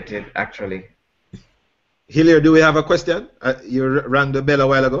was riveted, actually. Hillier, do we have a question? You rang the bell a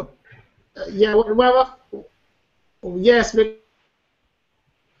while ago. Yeah. Well, yes.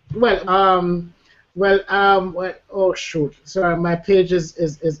 Oh shoot! Sorry, my page is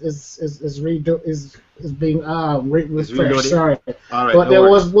being refreshed. Sorry, all right, but there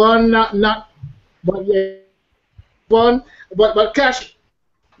was one but yeah, but Cash.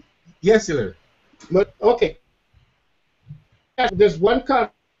 Yes, sir. But okay, there's one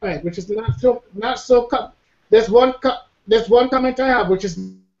comment which is not so there's one comment I have which is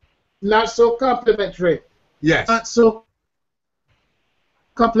not so complimentary. Yes. Not so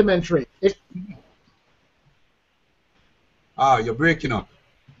complimentary. You're breaking up.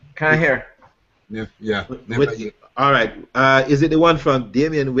 Can't hear. Yeah. All right. Is it the one from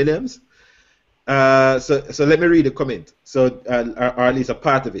Damian Williams? So let me read the comment. So, or at least a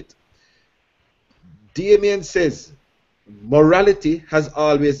part of it. Damian says, morality has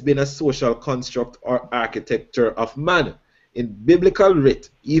always been a social construct or architecture of man. In biblical writ,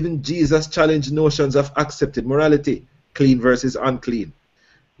 even Jesus challenged notions of accepted morality, clean versus unclean,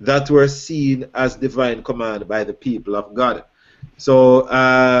 that were seen as divine command by the people of God. So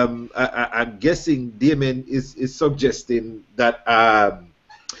I'm guessing Damien is suggesting that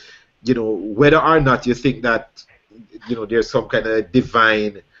whether or not you think that there's some kind of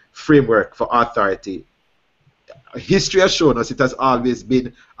divine framework for authority, history has shown us it has always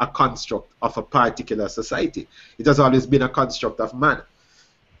been a construct of a particular society. It has always been a construct of man.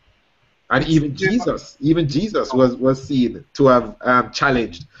 And even Jesus was seen to have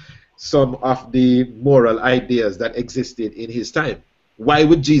challenged some of the moral ideas that existed in his time. Why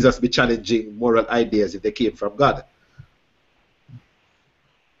would Jesus be challenging moral ideas if they came from God?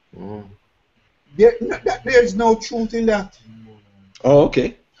 There's no truth in that. Oh,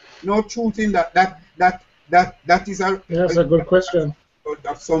 okay. No truth in that. That is a. That's a good question.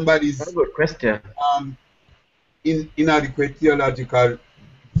 Of somebody's. That's a good question. Inadequate theological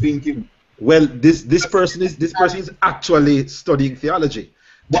thinking. Well, this person is actually studying theology.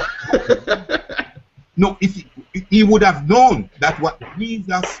 No, if he would have known that what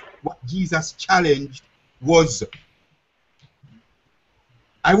Jesus challenged was,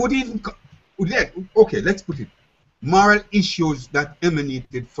 I would even let's put it, moral issues that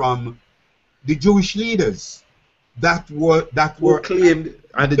emanated from the Jewish leaders that were claimed,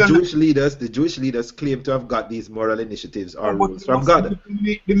 and the Jewish leaders claimed to have got these moral initiatives or rules from God.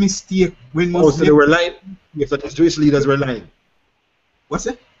 The mistake when so they were lying. So the Jewish leaders were lying. What's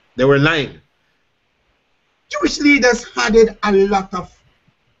it? They were lying. Jewish leaders added a lot of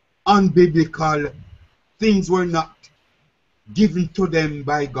unbiblical things were not given to them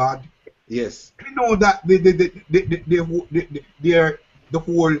by God. Yes. You know that the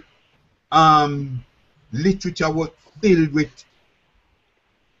whole literature was filled with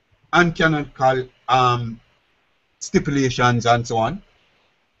uncanonical stipulations and so on.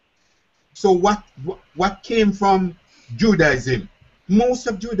 So what came from Judaism? Most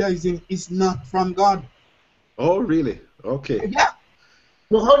of Judaism is not from God. Oh, really? Okay. Yeah.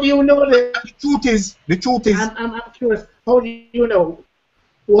 Well, how do you know that? The truth is. I'm curious. How do you know?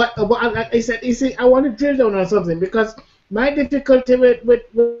 What I said? You see, I want to drill down on something because my difficulty with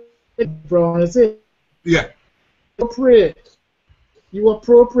Brown is it. Yeah. You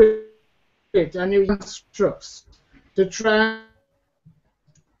appropriate, and you instruct to try,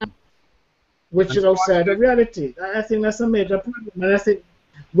 which is outside of reality. I think that's a major problem, and I think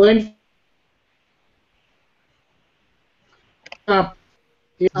when you're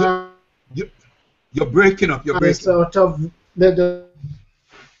breaking up. You're breaking. Sort of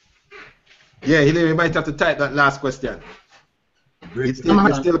Yeah, you might have to type that last question. It's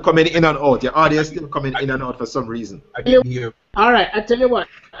still coming in and out. Your audio is still coming in and out for some reason. I didn't hear. All right, I tell you what.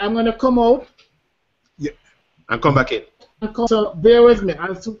 I'm gonna come out. Yeah. And come back in. So bear with me.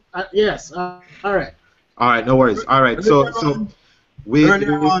 Yes. All right. All right. No worries. All right. So we're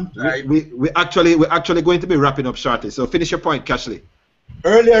actually going to be wrapping up shortly. So finish your point, Cashley.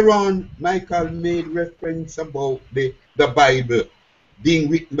 Earlier on, Michael made reference about the Bible being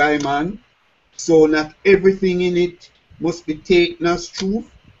written by man, so not everything in it must be taken as truth.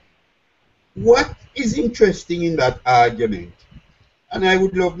 What is interesting in that argument, and I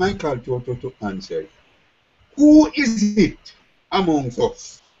would love Michael to answer it, who is it amongst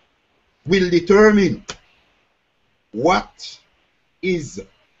us will determine what is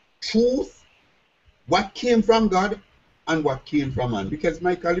truth, what came from God, and what came from man? Because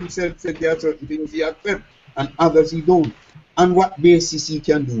Michael himself said there are certain things he accepts and others he don't. On what basis he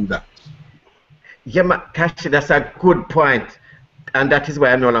can do that? Yeah, Kashi, that's a good point, and that is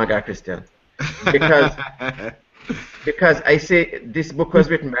why I'm no longer a Christian. Because I say this book was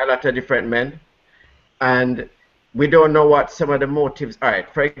written by a lot of different men, and we don't know what some of the motives are. Right,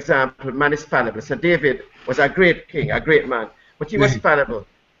 for example, man is fallible. So David was a great king, a great man, but he was fallible.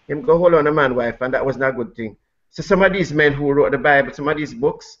 Him go hold on a man wife, and that was not a good thing. So some of these men who wrote the Bible, some of these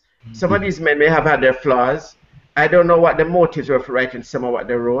books, some of these men may have had their flaws. I don't know what the motives were for writing some of what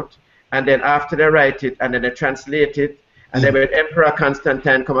they wrote. And then after they write it, and then they translate it, and then when Emperor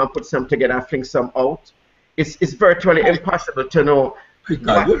Constantine come and put some together and fling some out, it's virtually impossible to know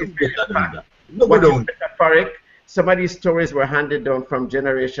what is metaphoric. Some of these stories were handed down from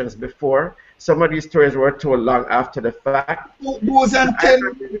generations before. Some of these stories were told long after the fact. Goes and tell,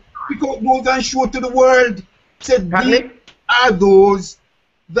 goes and show to the world. Said these are those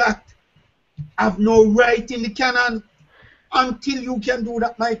that have no right in the canon. Until you can do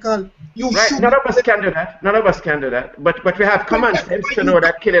that, Michael, you should. None of us can do that. None of us can do that. But we have common sense to know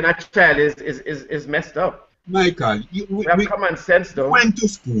that killing a child is messed up. Michael, we have common sense, though. You went to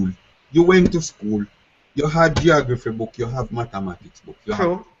school. You went to school. You had geography book. You have mathematics book. You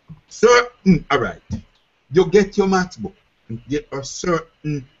True. Have certain. All right. You get your maths book. There are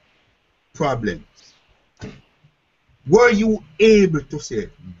certain problems. Were you able to say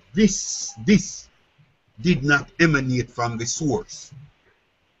this did not emanate from the source?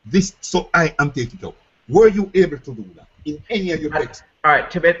 This, so I am taking it out. Were you able to do that in any of your texts? All right,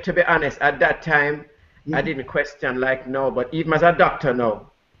 to be honest, at that time, I didn't question like no, but even as a doctor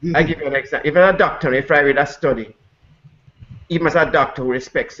now, I give you an example. Even a doctor, if I read a study, even as a doctor who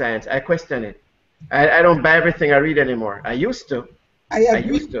respects science, I question it. I don't buy everything I read anymore. I used to. I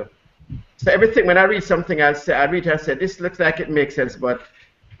used to. So everything, when I read something, I read it, I say, this looks like it makes sense, but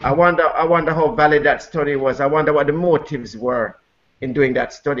I wonder how valid that study was. I wonder what the motives were in doing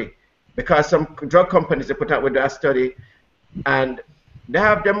that study. Because some drug companies they put out with that study, and they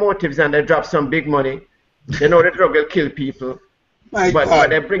have their motives and they drop some big money. They know the drug will kill people. But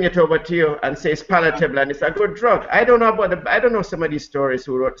they bring it over to you and say it's palatable and it's a good drug. I don't know some of these stories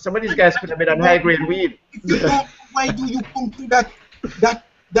who wrote. Some of these guys could have been on high grade weed. Why do you come to that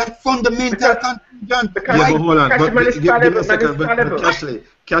fundamental conclusion? Because hold on, give me a second. But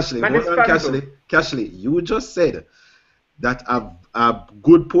Cashley, you just said that a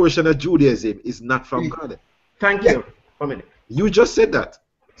good portion of Judaism is not from God. Thank you. 1 minute. You just said that.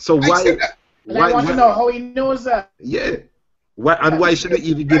 So why? I want to know how he knows that. Yeah. Why should we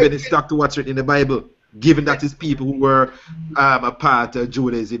even give any stock to what's written in the Bible, given that it's people who were a part of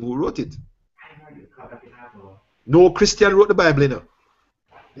Judaism who wrote it? No Christian wrote the Bible, you know.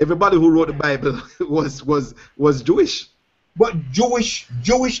 Everybody who wrote the Bible was Jewish. But Jewish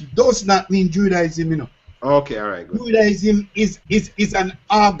does not mean Judaism, you know. Okay, all right. Good. Judaism is an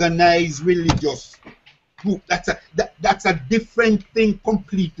organized religious group. That's a different thing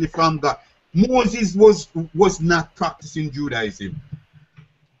completely from God. Moses was not practicing Judaism.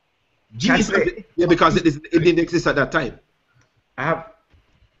 Jesus, yeah, because it didn't exist at that time. I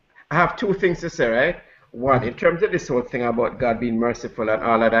have two things to say, right? One, in terms of this whole thing about God being merciful and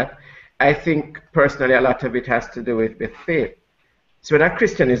all of that, I think personally a lot of it has to do with faith. So when a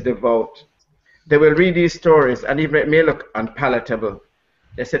Christian is devout, they will read these stories, and even it may look unpalatable.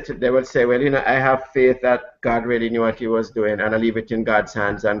 They will say, well, you know, I have faith that God really knew what he was doing, and I leave it in God's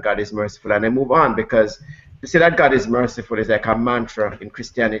hands, and God is merciful, and I move on, because to say that God is merciful is like a mantra in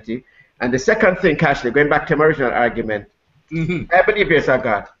Christianity. And the second thing, Cashley, going back to my original argument, I believe there's a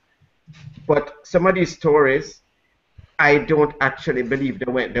God. But some of these stories, I don't actually believe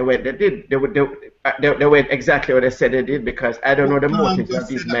they went exactly what they said they did, because I don't know the motives of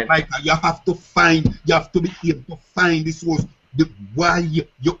these men. You have to be able to find the source. Why you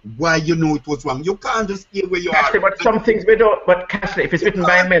know it was wrong. You can't just stay where you are. But some things we don't. But Cashley, if it's written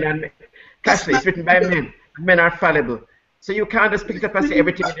by men, and Cashley, it's written by men. Men are fallible, so you can't just pick it up and say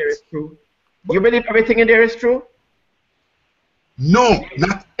everything in there is true. You believe everything in there is true? No,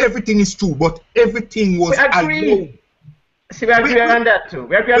 not everything is true, but everything was. We agree. See, we agree on that too.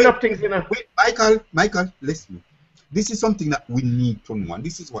 We agree on enough things, you know. Wait, Michael, listen. this is something that we need to know, and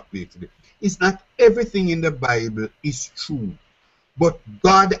this is what we have to do. It's not everything in the Bible is true, but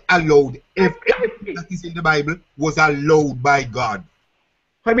God allowed everything that is in the Bible was allowed by God.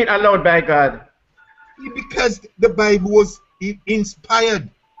 What do you mean allowed by God? Because the Bible was inspired.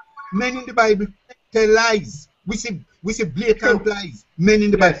 Men in the Bible tell lies. We see blatant lies. Men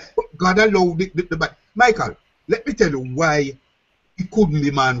in the Bible. But God allowed the Bible. Michael, let me tell you why he couldn't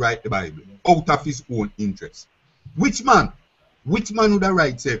the man write the Bible out of his own interest. Which man would have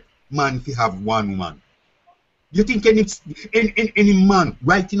write say man if he have one woman? You think any man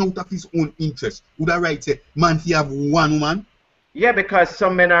writing out of his own interest would have write say man if he have one woman? Yeah, because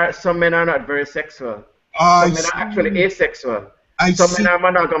some men are not very sexual. Some men are actually asexual. Some men are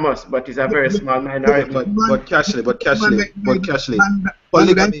monogamous, but it's a very small minority. But Cashley,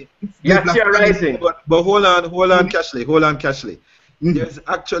 polygamy. Yes, you're rising. But hold on, Cashley. There's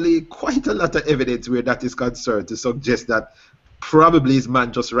actually quite a lot of evidence where that is concerned to suggest that probably his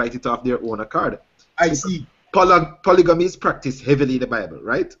man just write it off their own accord. I see. Polygamy is practiced heavily in the Bible,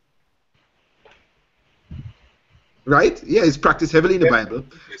 right? Right? Yeah, it's practiced heavily in the Bible,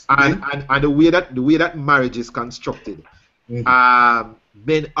 and the way that marriage is constructed,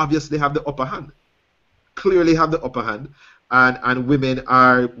 men obviously have the upper hand, clearly have the upper hand, and women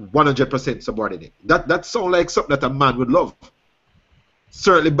are 100% subordinate. That sounds like something that a man would love.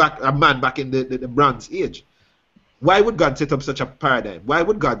 Certainly, a man back in the Bronze Age. Why would God set up such a paradigm? Why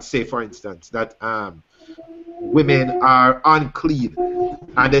would God say, for instance, that women are unclean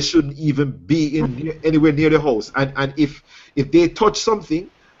and they shouldn't even be anywhere near the house, and if they touch something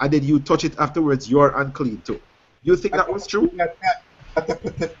and then you touch it afterwards, you're unclean too? You think that was true? At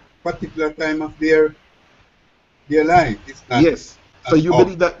a particular time of their life. It's not, yes. So you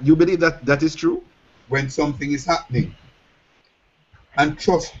believe that is true? When something is happening, and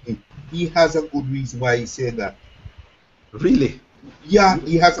trust me, he has a good reason why he said that. Really? Yeah,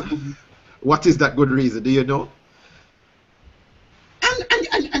 he has a good reason. What is that good reason? Do you know?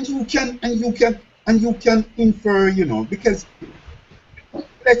 And you can infer, you know, because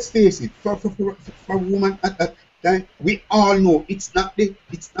let's face it, for a woman at that time, we all know it's not the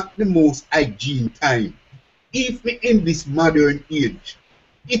most hygiene time. Even in this modern age,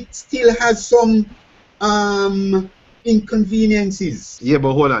 it still has some inconveniences. Yeah,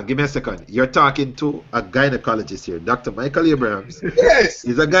 but hold on, give me a second. You're talking to a gynecologist here, Dr. Michael Abrahams. Yes.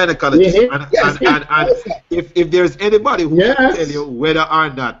 He's a gynecologist. Yes. And if there's anybody who can tell you whether or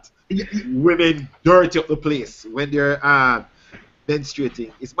not women dirty up the place when they're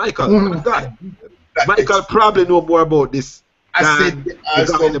menstruating, it's Michael. Oh, God. Michael probably know more about this than the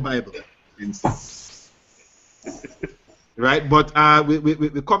God in the Bible. Right, but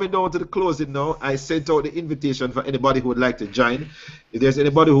we're coming down to the closing now. I sent out the invitation for anybody who would like to join. If there's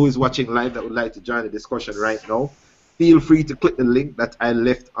anybody who is watching live that would like to join the discussion right now, feel free to click the link that I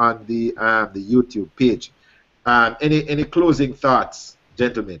left on the YouTube page. Any closing thoughts,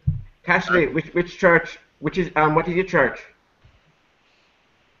 gentlemen? Cashley, which church? What is your church?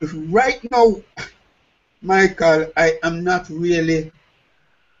 Right now, Michael, I am not really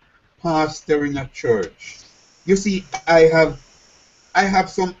pastoring a church. You see, I have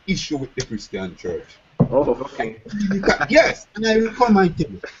some issue with the Christian church. Oh, okay. Yes, and I will come and tell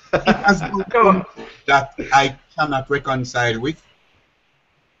you. It has one that I cannot reconcile with.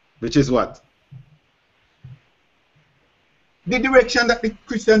 Which is what? The direction that the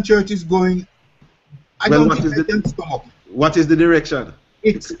Christian church is going, I don't think I can stomach. What is the direction?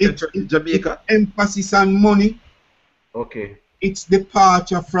 It's in Jamaica? Emphasis on money. Okay. It's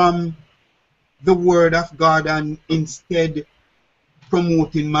departure from the word of God and instead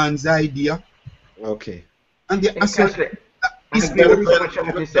promoting man's idea. Okay. And the just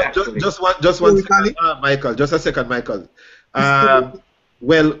one second, Michael. Just a second, Michael.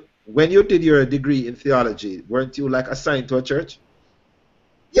 Well, when you did your degree in theology, weren't you like assigned to a church?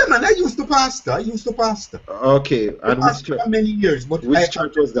 Yeah, man. I used to pastor. Okay. And which church? For many years. But which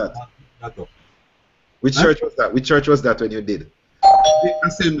church was that? Which church was that? Which church was that when you did? The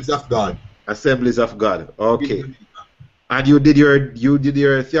Assemblies of God. Assemblies of God. Okay. And you did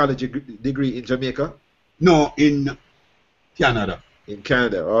your theology degree in Jamaica? No, in Canada. In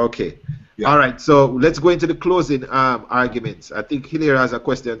Canada. Okay. Yeah. All right. So let's go into the closing arguments. I think Hilaire has a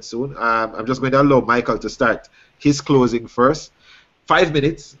question soon. I'm just going to allow Michael to start his closing first. 5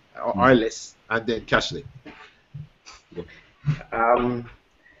 minutes or less, and then Cashley.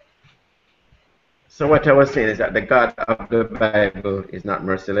 So what I was saying is that the God of the Bible is not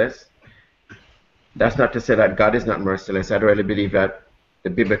merciless. That's not to say that God is not merciless. I don't really believe that the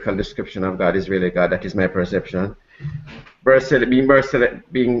biblical description of God is really God. That is my perception.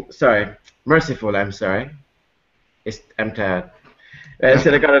 Merciful, I'm sorry. I'm tired.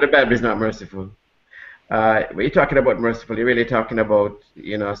 So the God of the Bible is not merciful. When you're talking about merciful, you're really talking about,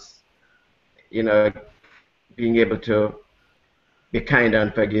 you know, being able to be kind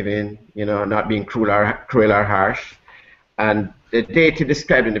and forgiving, not being cruel or harsh. And the deity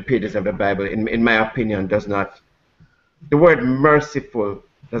described in the pages of the Bible, in my opinion, does not. The word merciful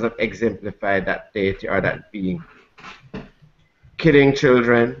doesn't exemplify that deity or that being. Killing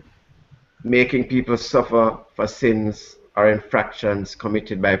children, making people suffer for sins or infractions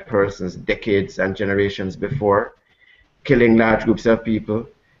committed by persons decades and generations before, killing large groups of people,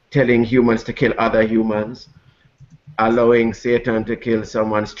 telling humans to kill other humans, allowing Satan to kill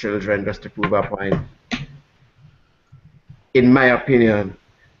someone's children just to prove a point. In my opinion,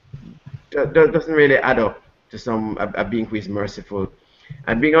 that doesn't really add up to a being who is merciful.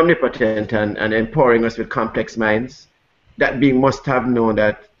 And being omnipotent and empowering us with complex minds, that being must have known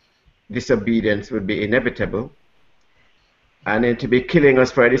that disobedience would be inevitable, and then to be killing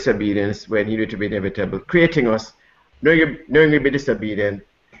us for disobedience when he knew to be inevitable, creating us, knowing we'd be disobedient,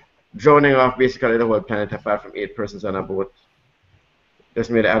 drowning off basically the whole planet apart from 8 persons on a boat,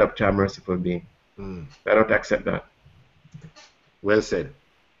 doesn't really add up to a merciful being. I don't accept that. Well said.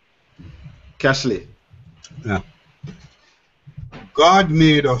 Cashley. Yeah. God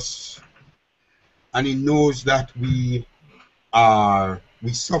made us, and he knows that we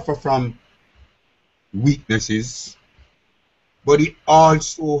suffer from weaknesses, but he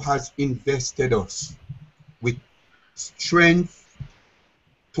also has invested us with strength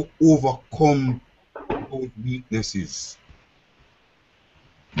to overcome those weaknesses.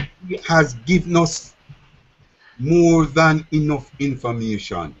 He has given us more than enough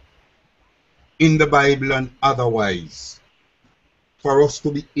information in the Bible and otherwise for us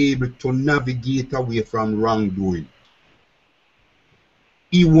to be able to navigate away from wrongdoing.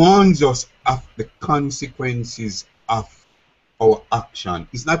 He warns us of the consequences of our action.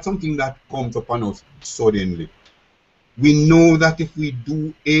 It's not something that comes upon us suddenly. We know that if we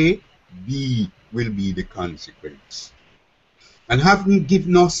do A, B will be the consequence. And having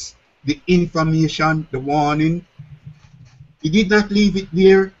given us the information, the warning, he did not leave it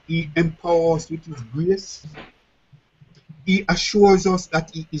there. He empowers us with his grace. He assures us that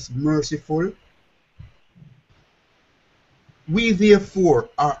he is merciful. We therefore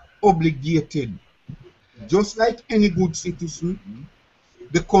are obligated, just like any good citizen.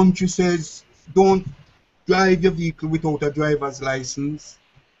 The country says, don't drive your vehicle without a driver's license.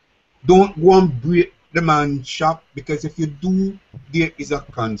 Don't go and break the man's shop, because if you do, there is a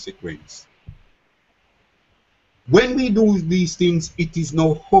consequence. When we do these things, it is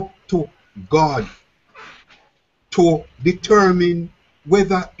now up to God to determine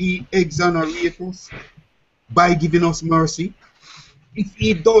whether he exonerates us by giving us mercy. If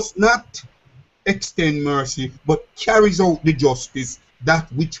he does not extend mercy, but carries out the justice, that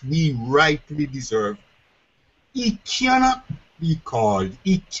which we rightly deserve, he cannot be called,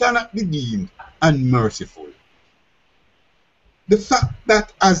 he cannot be deemed unmerciful. The fact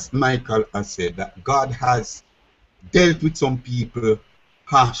that, as Michael has said, that God has dealt with some people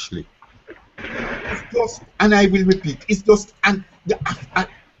harshly, it's just, and I will repeat, it's just an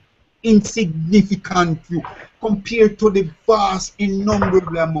insignificant view compared to the vast,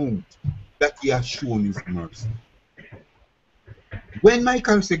 innumerable amount that he has shown his mercy. When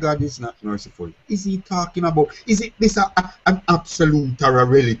Michael says God is not merciful, is he talking about, is it this an absolute or a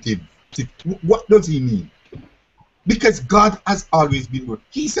relative? What does he mean? Because God has always been merciful.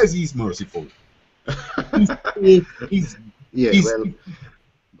 He says he's merciful.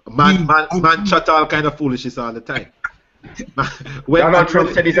 Man chat all kind of foolishness all the time. When Donald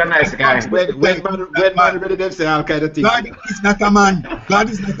Trump said he's a nice guy. When man ready them say all kind of things. God is not a man. God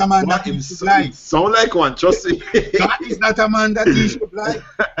is not a man that he should lie. Sound like one, trust me. God is not a man that he should lie.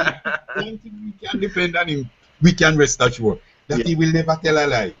 We can depend on him. We can rest assured that he will never tell a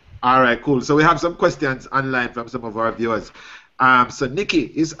lie. All right, cool. So we have some questions online from some of our viewers. So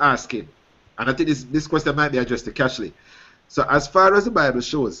Nikki is asking, and I think this question might be addressed to Cashley. So as far as the Bible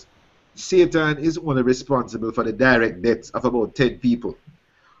shows, Satan is only responsible for the direct deaths of about 10 people.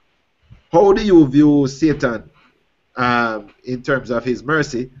 How do you view Satan in terms of his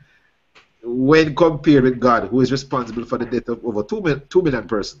mercy when compared with God, who is responsible for the death of over 2 million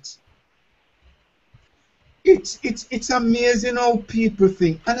persons? It's amazing how people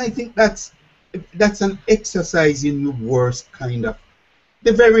think, and I think that's an exercise in the worst kind of,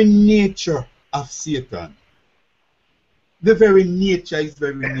 the very nature of Satan. The very nature, his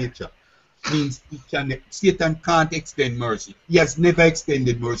very nature, means Satan can't extend mercy. He has never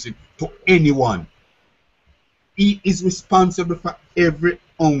extended mercy to anyone. He is responsible for every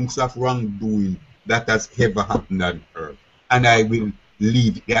ounce of wrongdoing that has ever happened on earth. And I will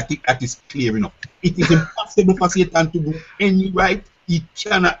leave it. I think that is clear enough. It is impossible for Satan to do any right. He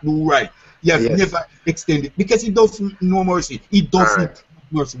cannot do right. He has Yes. never extended because he doesn't know mercy. He All doesn't right. have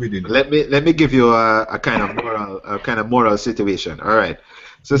mercy within it. Let me give you a kind of moral situation. All right.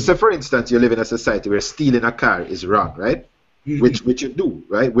 So say for instance you live in a society where stealing a car is wrong, right? Which you do,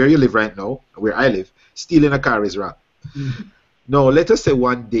 right? Where you live right now, where I live, stealing a car is wrong. Now let us say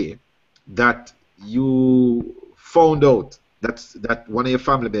one day that you found out that one of your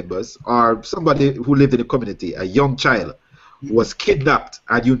family members or somebody who lived in the community, a young child, was kidnapped,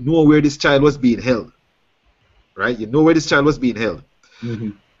 and you know where this child was being held, right? You know where this child was being held,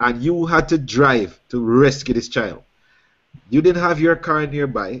 and you had to drive to rescue this child. You didn't have your car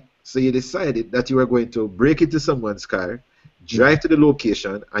nearby, so you decided that you were going to break into someone's car, drive to the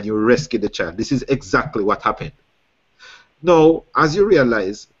location, and you rescue the child. This is exactly what happened. Now, as you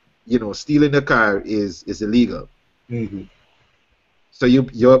realize, you know, stealing a car is illegal. So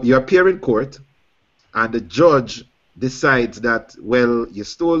you appear in court, and the judge decides that, well, you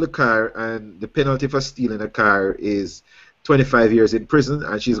stole the car, and the penalty for stealing a car is 25 years in prison,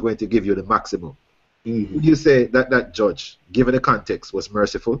 and she's going to give you the maximum. Would you say that that judge, given the context, was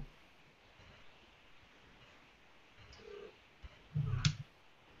merciful?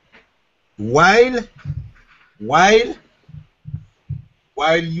 While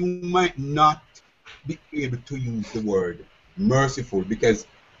you might not be able to use the word merciful because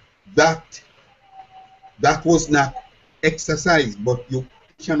that was not exercised, but you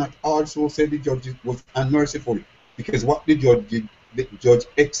cannot also say the judge was unmerciful because what the judge did, the judge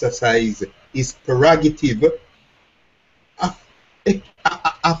exercised his prerogative of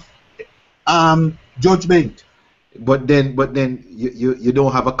judgment. But then you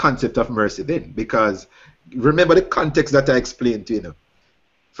don't have a concept of mercy then, because remember the context that I explained to you now.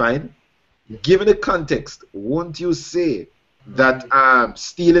 Fine? Given the context, won't you say that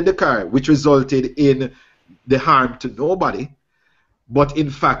stealing the car, which resulted in the harm to nobody, but in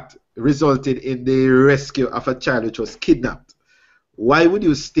fact resulted in the rescue of a child which was kidnapped, why would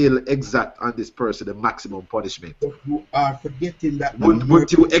you still exact on this person the maximum punishment? But you are forgetting that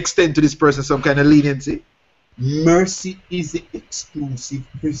Would you extend to this person some kind of leniency? mercy is the exclusive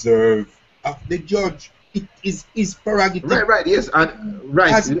preserve of the judge. It is his prerogative. Right, yes, and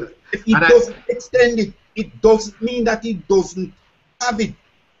right. If he doesn't extend it, it doesn't mean that he doesn't have it.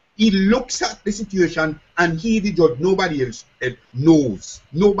 He looks at the situation and he, the judge, nobody else knows.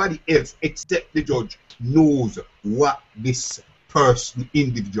 Nobody else except the judge knows what this person,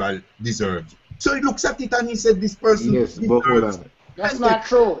 individual, deserves. So he looks at it and he said, this person deserves. That's not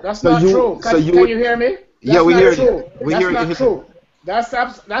true. That's not true. Can you hear me? Yeah, we hear you. We hear That's not true. That's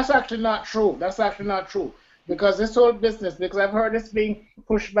actually not true. That's actually not true. Because this whole business, because I've heard this being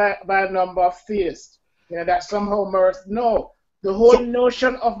pushed by a number of theists, you know, that somehow mercy. No, the whole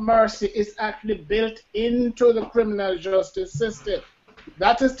notion of mercy is actually built into the criminal justice system.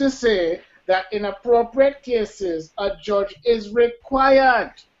 That is to say that in appropriate cases, a judge is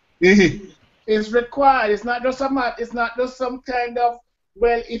required. Is required. It's not just it's not just some kind of,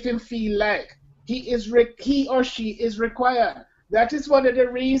 well, if him feel like. He or she is required. That is one of the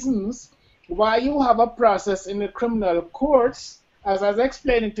reasons why you have a process in the criminal courts, as I was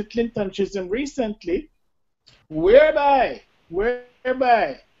explaining to Clinton Chisholm recently, whereby you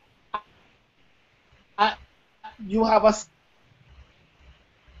have a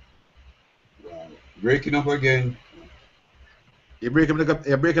breaking up again. You're breaking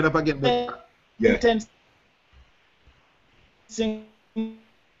up again. But Yeah.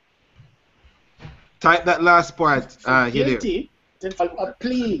 Type that last part, guilty, a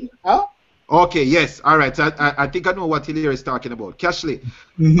plea. Huh? Okay, yes, all right. So I think I know what Hilaire is talking about. Cashley,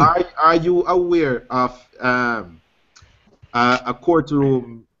 are you aware of a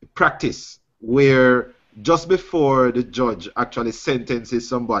courtroom practice where just before the judge actually sentences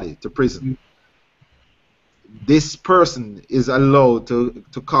somebody to prison, this person is allowed to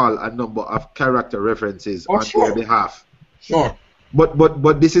call a number of character references on their behalf? Sure.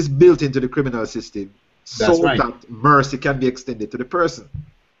 But this is built into the criminal system so right. that mercy can be extended to the person.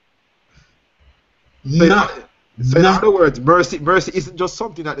 So in other words, mercy isn't just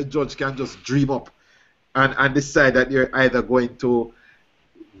something that the judge can just dream up and decide that you're either going to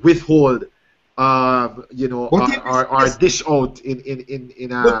withhold, you know, or dish out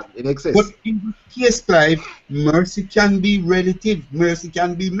in excess. But in case 5, mercy can be relative. Mercy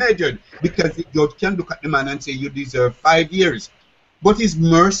can be measured because the judge can look at the man and say you deserve 5 years. But his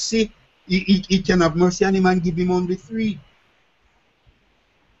mercy, he can have mercy on him and give him only 3.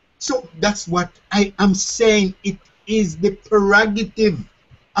 So that's what I am saying. It is the prerogative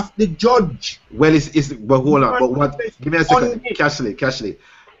of the judge. Well, but hold on. But what? Give me a second. On it. Cashley.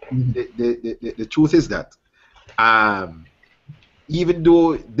 The truth is that even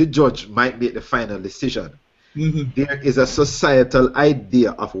though the judge might make the final decision, there is a societal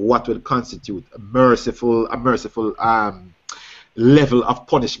idea of what will constitute a merciful level of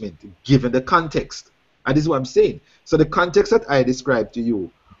punishment given the context. And this is what I'm saying. So the context that I described to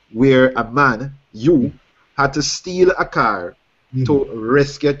you, where a man, you, had to steal a car to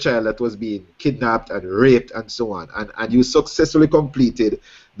rescue a child that was being kidnapped and raped and so on, and you successfully completed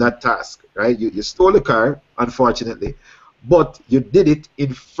that task, right? You stole the car, unfortunately, but you did it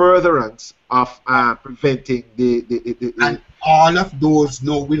in furtherance of preventing and all of those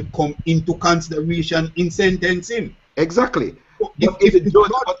now will come into consideration in sentencing. Exactly. If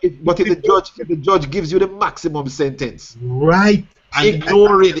the judge gives you the maximum sentence, right,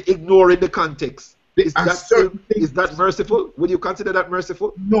 ignoring the context, is that merciful? Would you consider that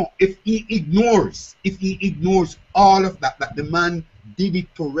merciful? No. If he ignores all of that the man did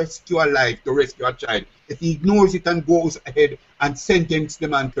it to rescue a life, to rescue a child, if he ignores it and goes ahead and sentences the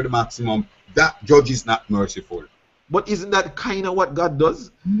man to the maximum, that judge is not merciful. But isn't that kind of what God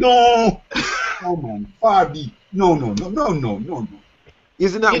does? No. Come on, far be. No.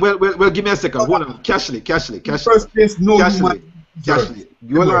 Isn't that well? Give me a second. Hold on, Cashley. First place, no. Cashley.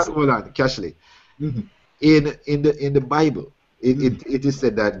 Hold on, Cashley. In the Bible, it is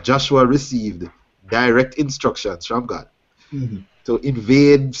said that Joshua received direct instructions from God to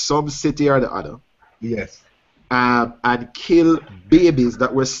invade some city or the other. Yes. And kill babies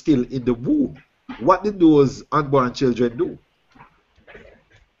that were still in the womb. What did those unborn children do?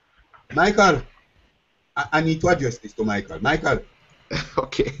 Michael, I need to address this to Michael. Michael.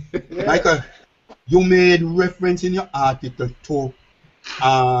 Okay. Michael, you made reference in your article to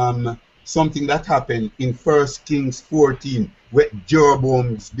something that happened in 1 Kings 14 with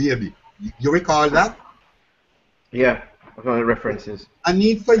Jeroboam's baby. You recall that? Yeah, one of the references. I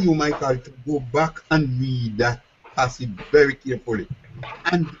need for you, Michael, to go back and read that passage very carefully.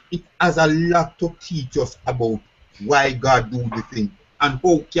 And it has a lot to teach us about why God do the thing and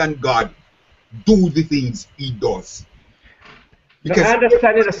how can God do the things he does. Because I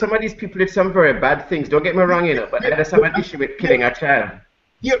understand that some of these people did some very bad things. Don't get me wrong, but I just have an issue with killing a child.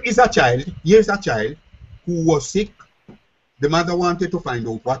 Here's a child who was sick. The mother wanted to find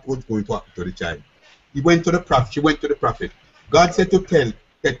out what was going to happen to the child. She went to the prophet. God said to tell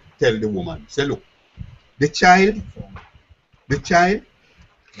the woman, say, look, the child,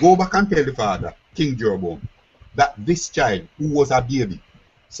 go back and tell the father, King Jeroboam, that this child, who was a baby,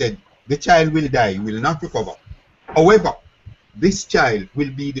 said, the child will die, will not recover. However, this child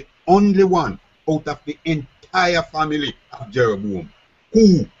will be the only one out of the entire family of Jeroboam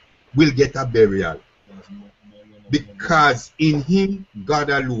who will get a burial. Because in him, God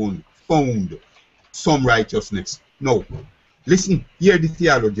alone found some righteousness. Now, listen, hear the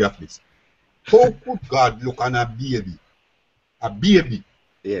theology of this. How could God look on a baby,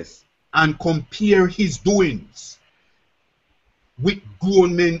 yes, and compare his doings with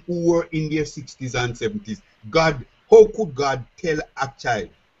grown men who were in their 60s and 70s? How could God tell a child,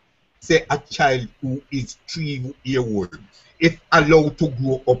 say a child who is 3 years old, if allowed to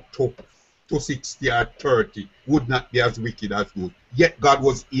grow up to 60 or 30, would not be as wicked as those? Yet God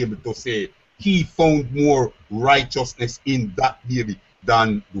was able to say he found more righteousness in that baby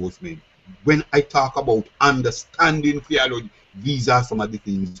than those men. When I talk about understanding theology, these are some of the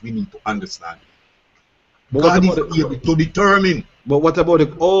things we need to understand. But God is able to determine. But what about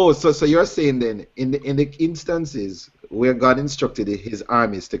it? Oh, so you're saying then, in the instances where God instructed his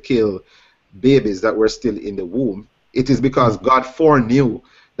armies to kill babies that were still in the womb, it is because God foreknew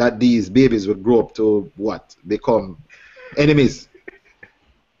that these babies would grow up to what? Become enemies.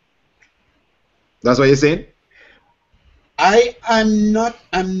 That's what you're saying? I'm not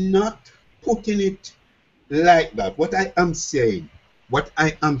putting it like that. What I am saying,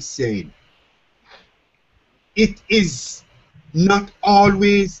 it is not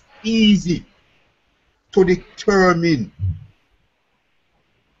always easy to determine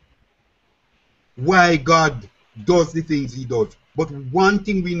why God does the things he does. But one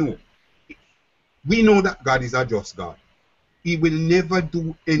thing we know that God is a just God. He will never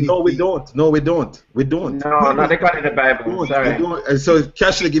do anything. No, we don't. No, not the God in the Bible. Sorry. We don't. And so,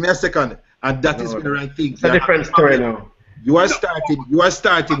 Cashley, give me a second. And that is the right thing. It's a different story now. You are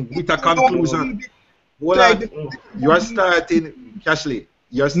starting with a conclusion. Hold on. You are starting, Cashley.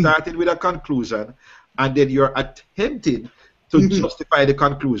 You're starting with a conclusion, and then you're attempting to justify the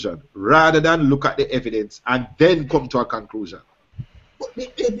conclusion rather than look at the evidence and then come to a conclusion. But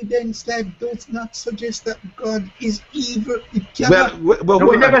the evidence that does not suggest that God is evil. It cannot. Well, No,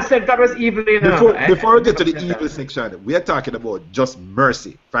 we never said God was evil, you know. Before we get to never the said evil that. section, we are talking about just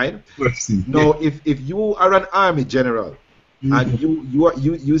mercy, fine? Mercy. Now, if you are an army general and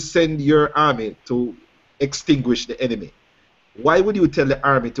you send your army to extinguish the enemy, why would you tell the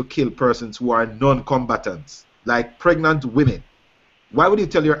army to kill persons who are non-combatants, like pregnant women? Why would you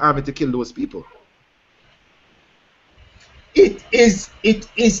tell your army to kill those people? It is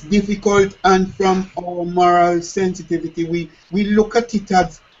difficult, and from our moral sensitivity, we look at it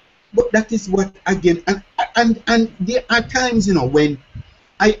as, but that is what again, and there are times, you know, when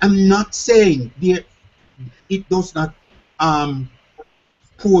I am not saying there it does not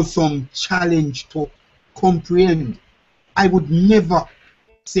pose some challenge to comprehend. I would never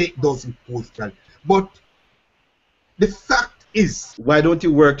say it doesn't pose challenge, but the fact is, why don't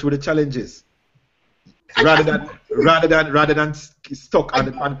you work through the challenges rather than stuck on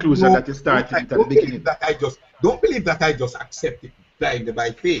the conclusion that you started at the beginning? Don't believe that I just accept it blindly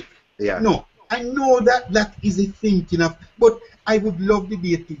by faith. Yeah. No, I know that that is a thinking of, but I would love the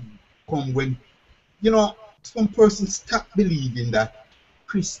day to come when, you know, some persons stop believing that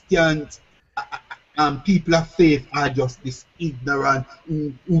Christians people of faith are just this ignorant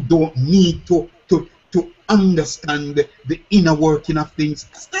who don't need to understand the inner working of things.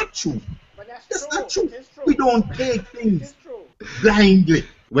 That's not true. That's not true. We don't take things blindly.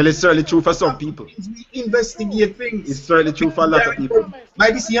 Well, it's certainly true for some people. We investigate things. It's certainly true for a lot of people.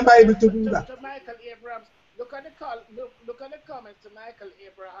 Might be same Bible to do that. To Michael Abrahams, look at the comments to Michael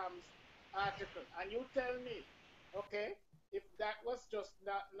Abrahams' article, and you tell me, okay, if that was just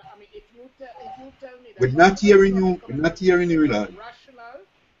not, I mean, if you tell me that We're not hearing you. We're not hearing you, Lord. Rational,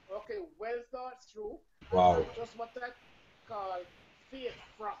 okay, well thought through. Wow. Just what I call faith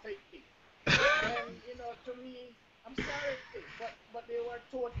prophecy. And you know, to me, I'm sorry, but they were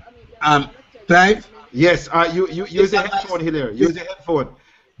taught. I mean, Clive. Yes. You use a headphone, Hilaire. Use a headphone.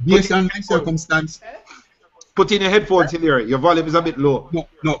 Based on my circumstance. Put in your headphones, Hilaire. Your volume is a bit low.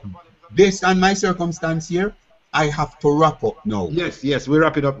 No. Based on my circumstance here, I have to wrap up now. Yes, we're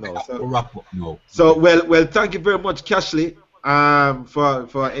wrapping up now. So well, thank you very much, Cashley,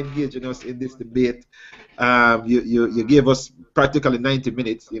 for engaging us in this debate. You gave us practically 90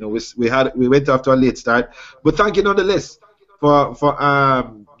 minutes. You know, we went after a late start, but thank you nonetheless for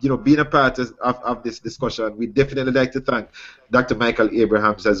you know, being a part of this discussion. We definitely like to thank Dr. Michael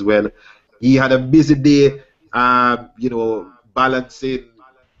Abrahams as well. He had a busy day, you know, balancing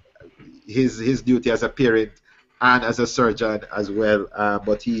his duty as a parent and as a surgeon as well,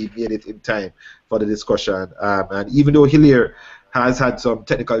 but he made it in time for the discussion. And even though Hilaire has had some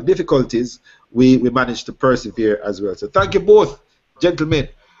technical difficulties, we managed to persevere as well. So thank you both, gentlemen,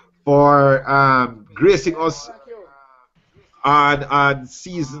 for gracing us on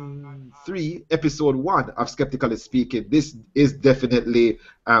season 3, episode 1 of Skeptically Speaking. This is definitely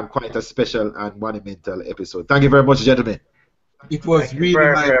quite a special and monumental episode. Thank you very much, gentlemen. It was really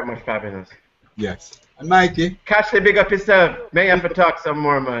very much fabulous. Yes. And Mikey? Cashley, big up yourself. May you have to talk some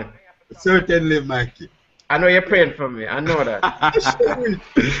more, man. Certainly, Mikey. I know you're praying for me. I know that.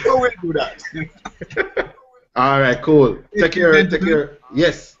 Sure will do that. All right, cool. Take care.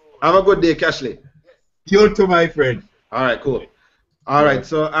 Yes. Have a good day, Cashley. You too, my friend. All right, cool. All right,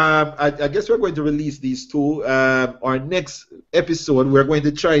 so I guess we're going to release these two. Our next episode, we're going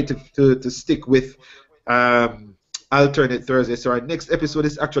to try to stick with alternate Thursday. So our next episode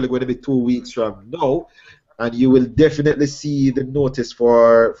is actually going to be 2 weeks from now, and you will definitely see the notice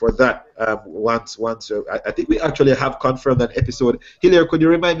for that once. I think we actually have confirmed an episode. Hilaire, could you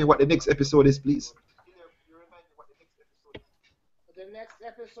remind me what the next episode is, please? the next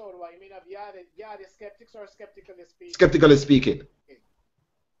episode, what you mean of the skeptics or skeptically speaking? Skeptically speaking.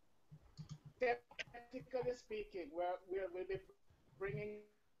 Skeptically speaking, we'll be bringing.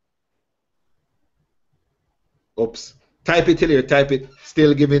 Oops. Type it, Hilaire. Type it.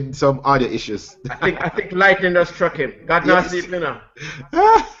 Still giving some audio issues. I think lightning just struck him. God not Yes. sleep, you know.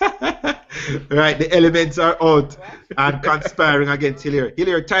 Right, the elements are out and conspiring against Hilaire.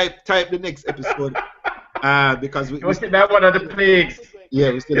 Hilaire, type the next episode because we Wasn't that one of the plagues?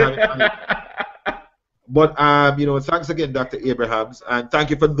 we still have it. But you know, thanks again, Dr. Abrahams, and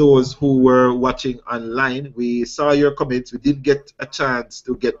thank you for those who were watching online. We saw your comments. We didn't get a chance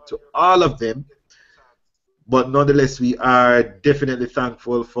to get to all of them, but nonetheless, we are definitely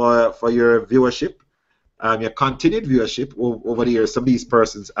thankful for your viewership, your continued viewership over the years. Some of these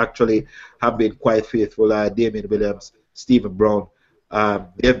persons actually have been quite faithful. Damien Williams, Stephen Brown,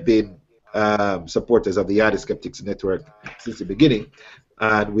 they've been supporters of the Yardi Skeptics Network since the beginning.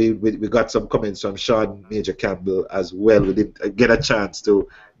 And we got some comments from Sean Major Campbell as well. We didn't get a chance to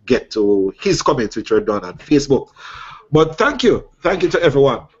get to his comments, which were done on Facebook. But thank you to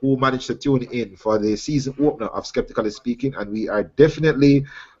everyone who managed to tune in for the season opener of Skeptically Speaking, and we are definitely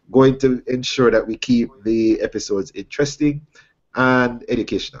going to ensure that we keep the episodes interesting and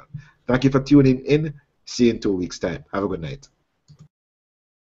educational. Thank you for tuning in. See you in 2 weeks' time. Have a good night.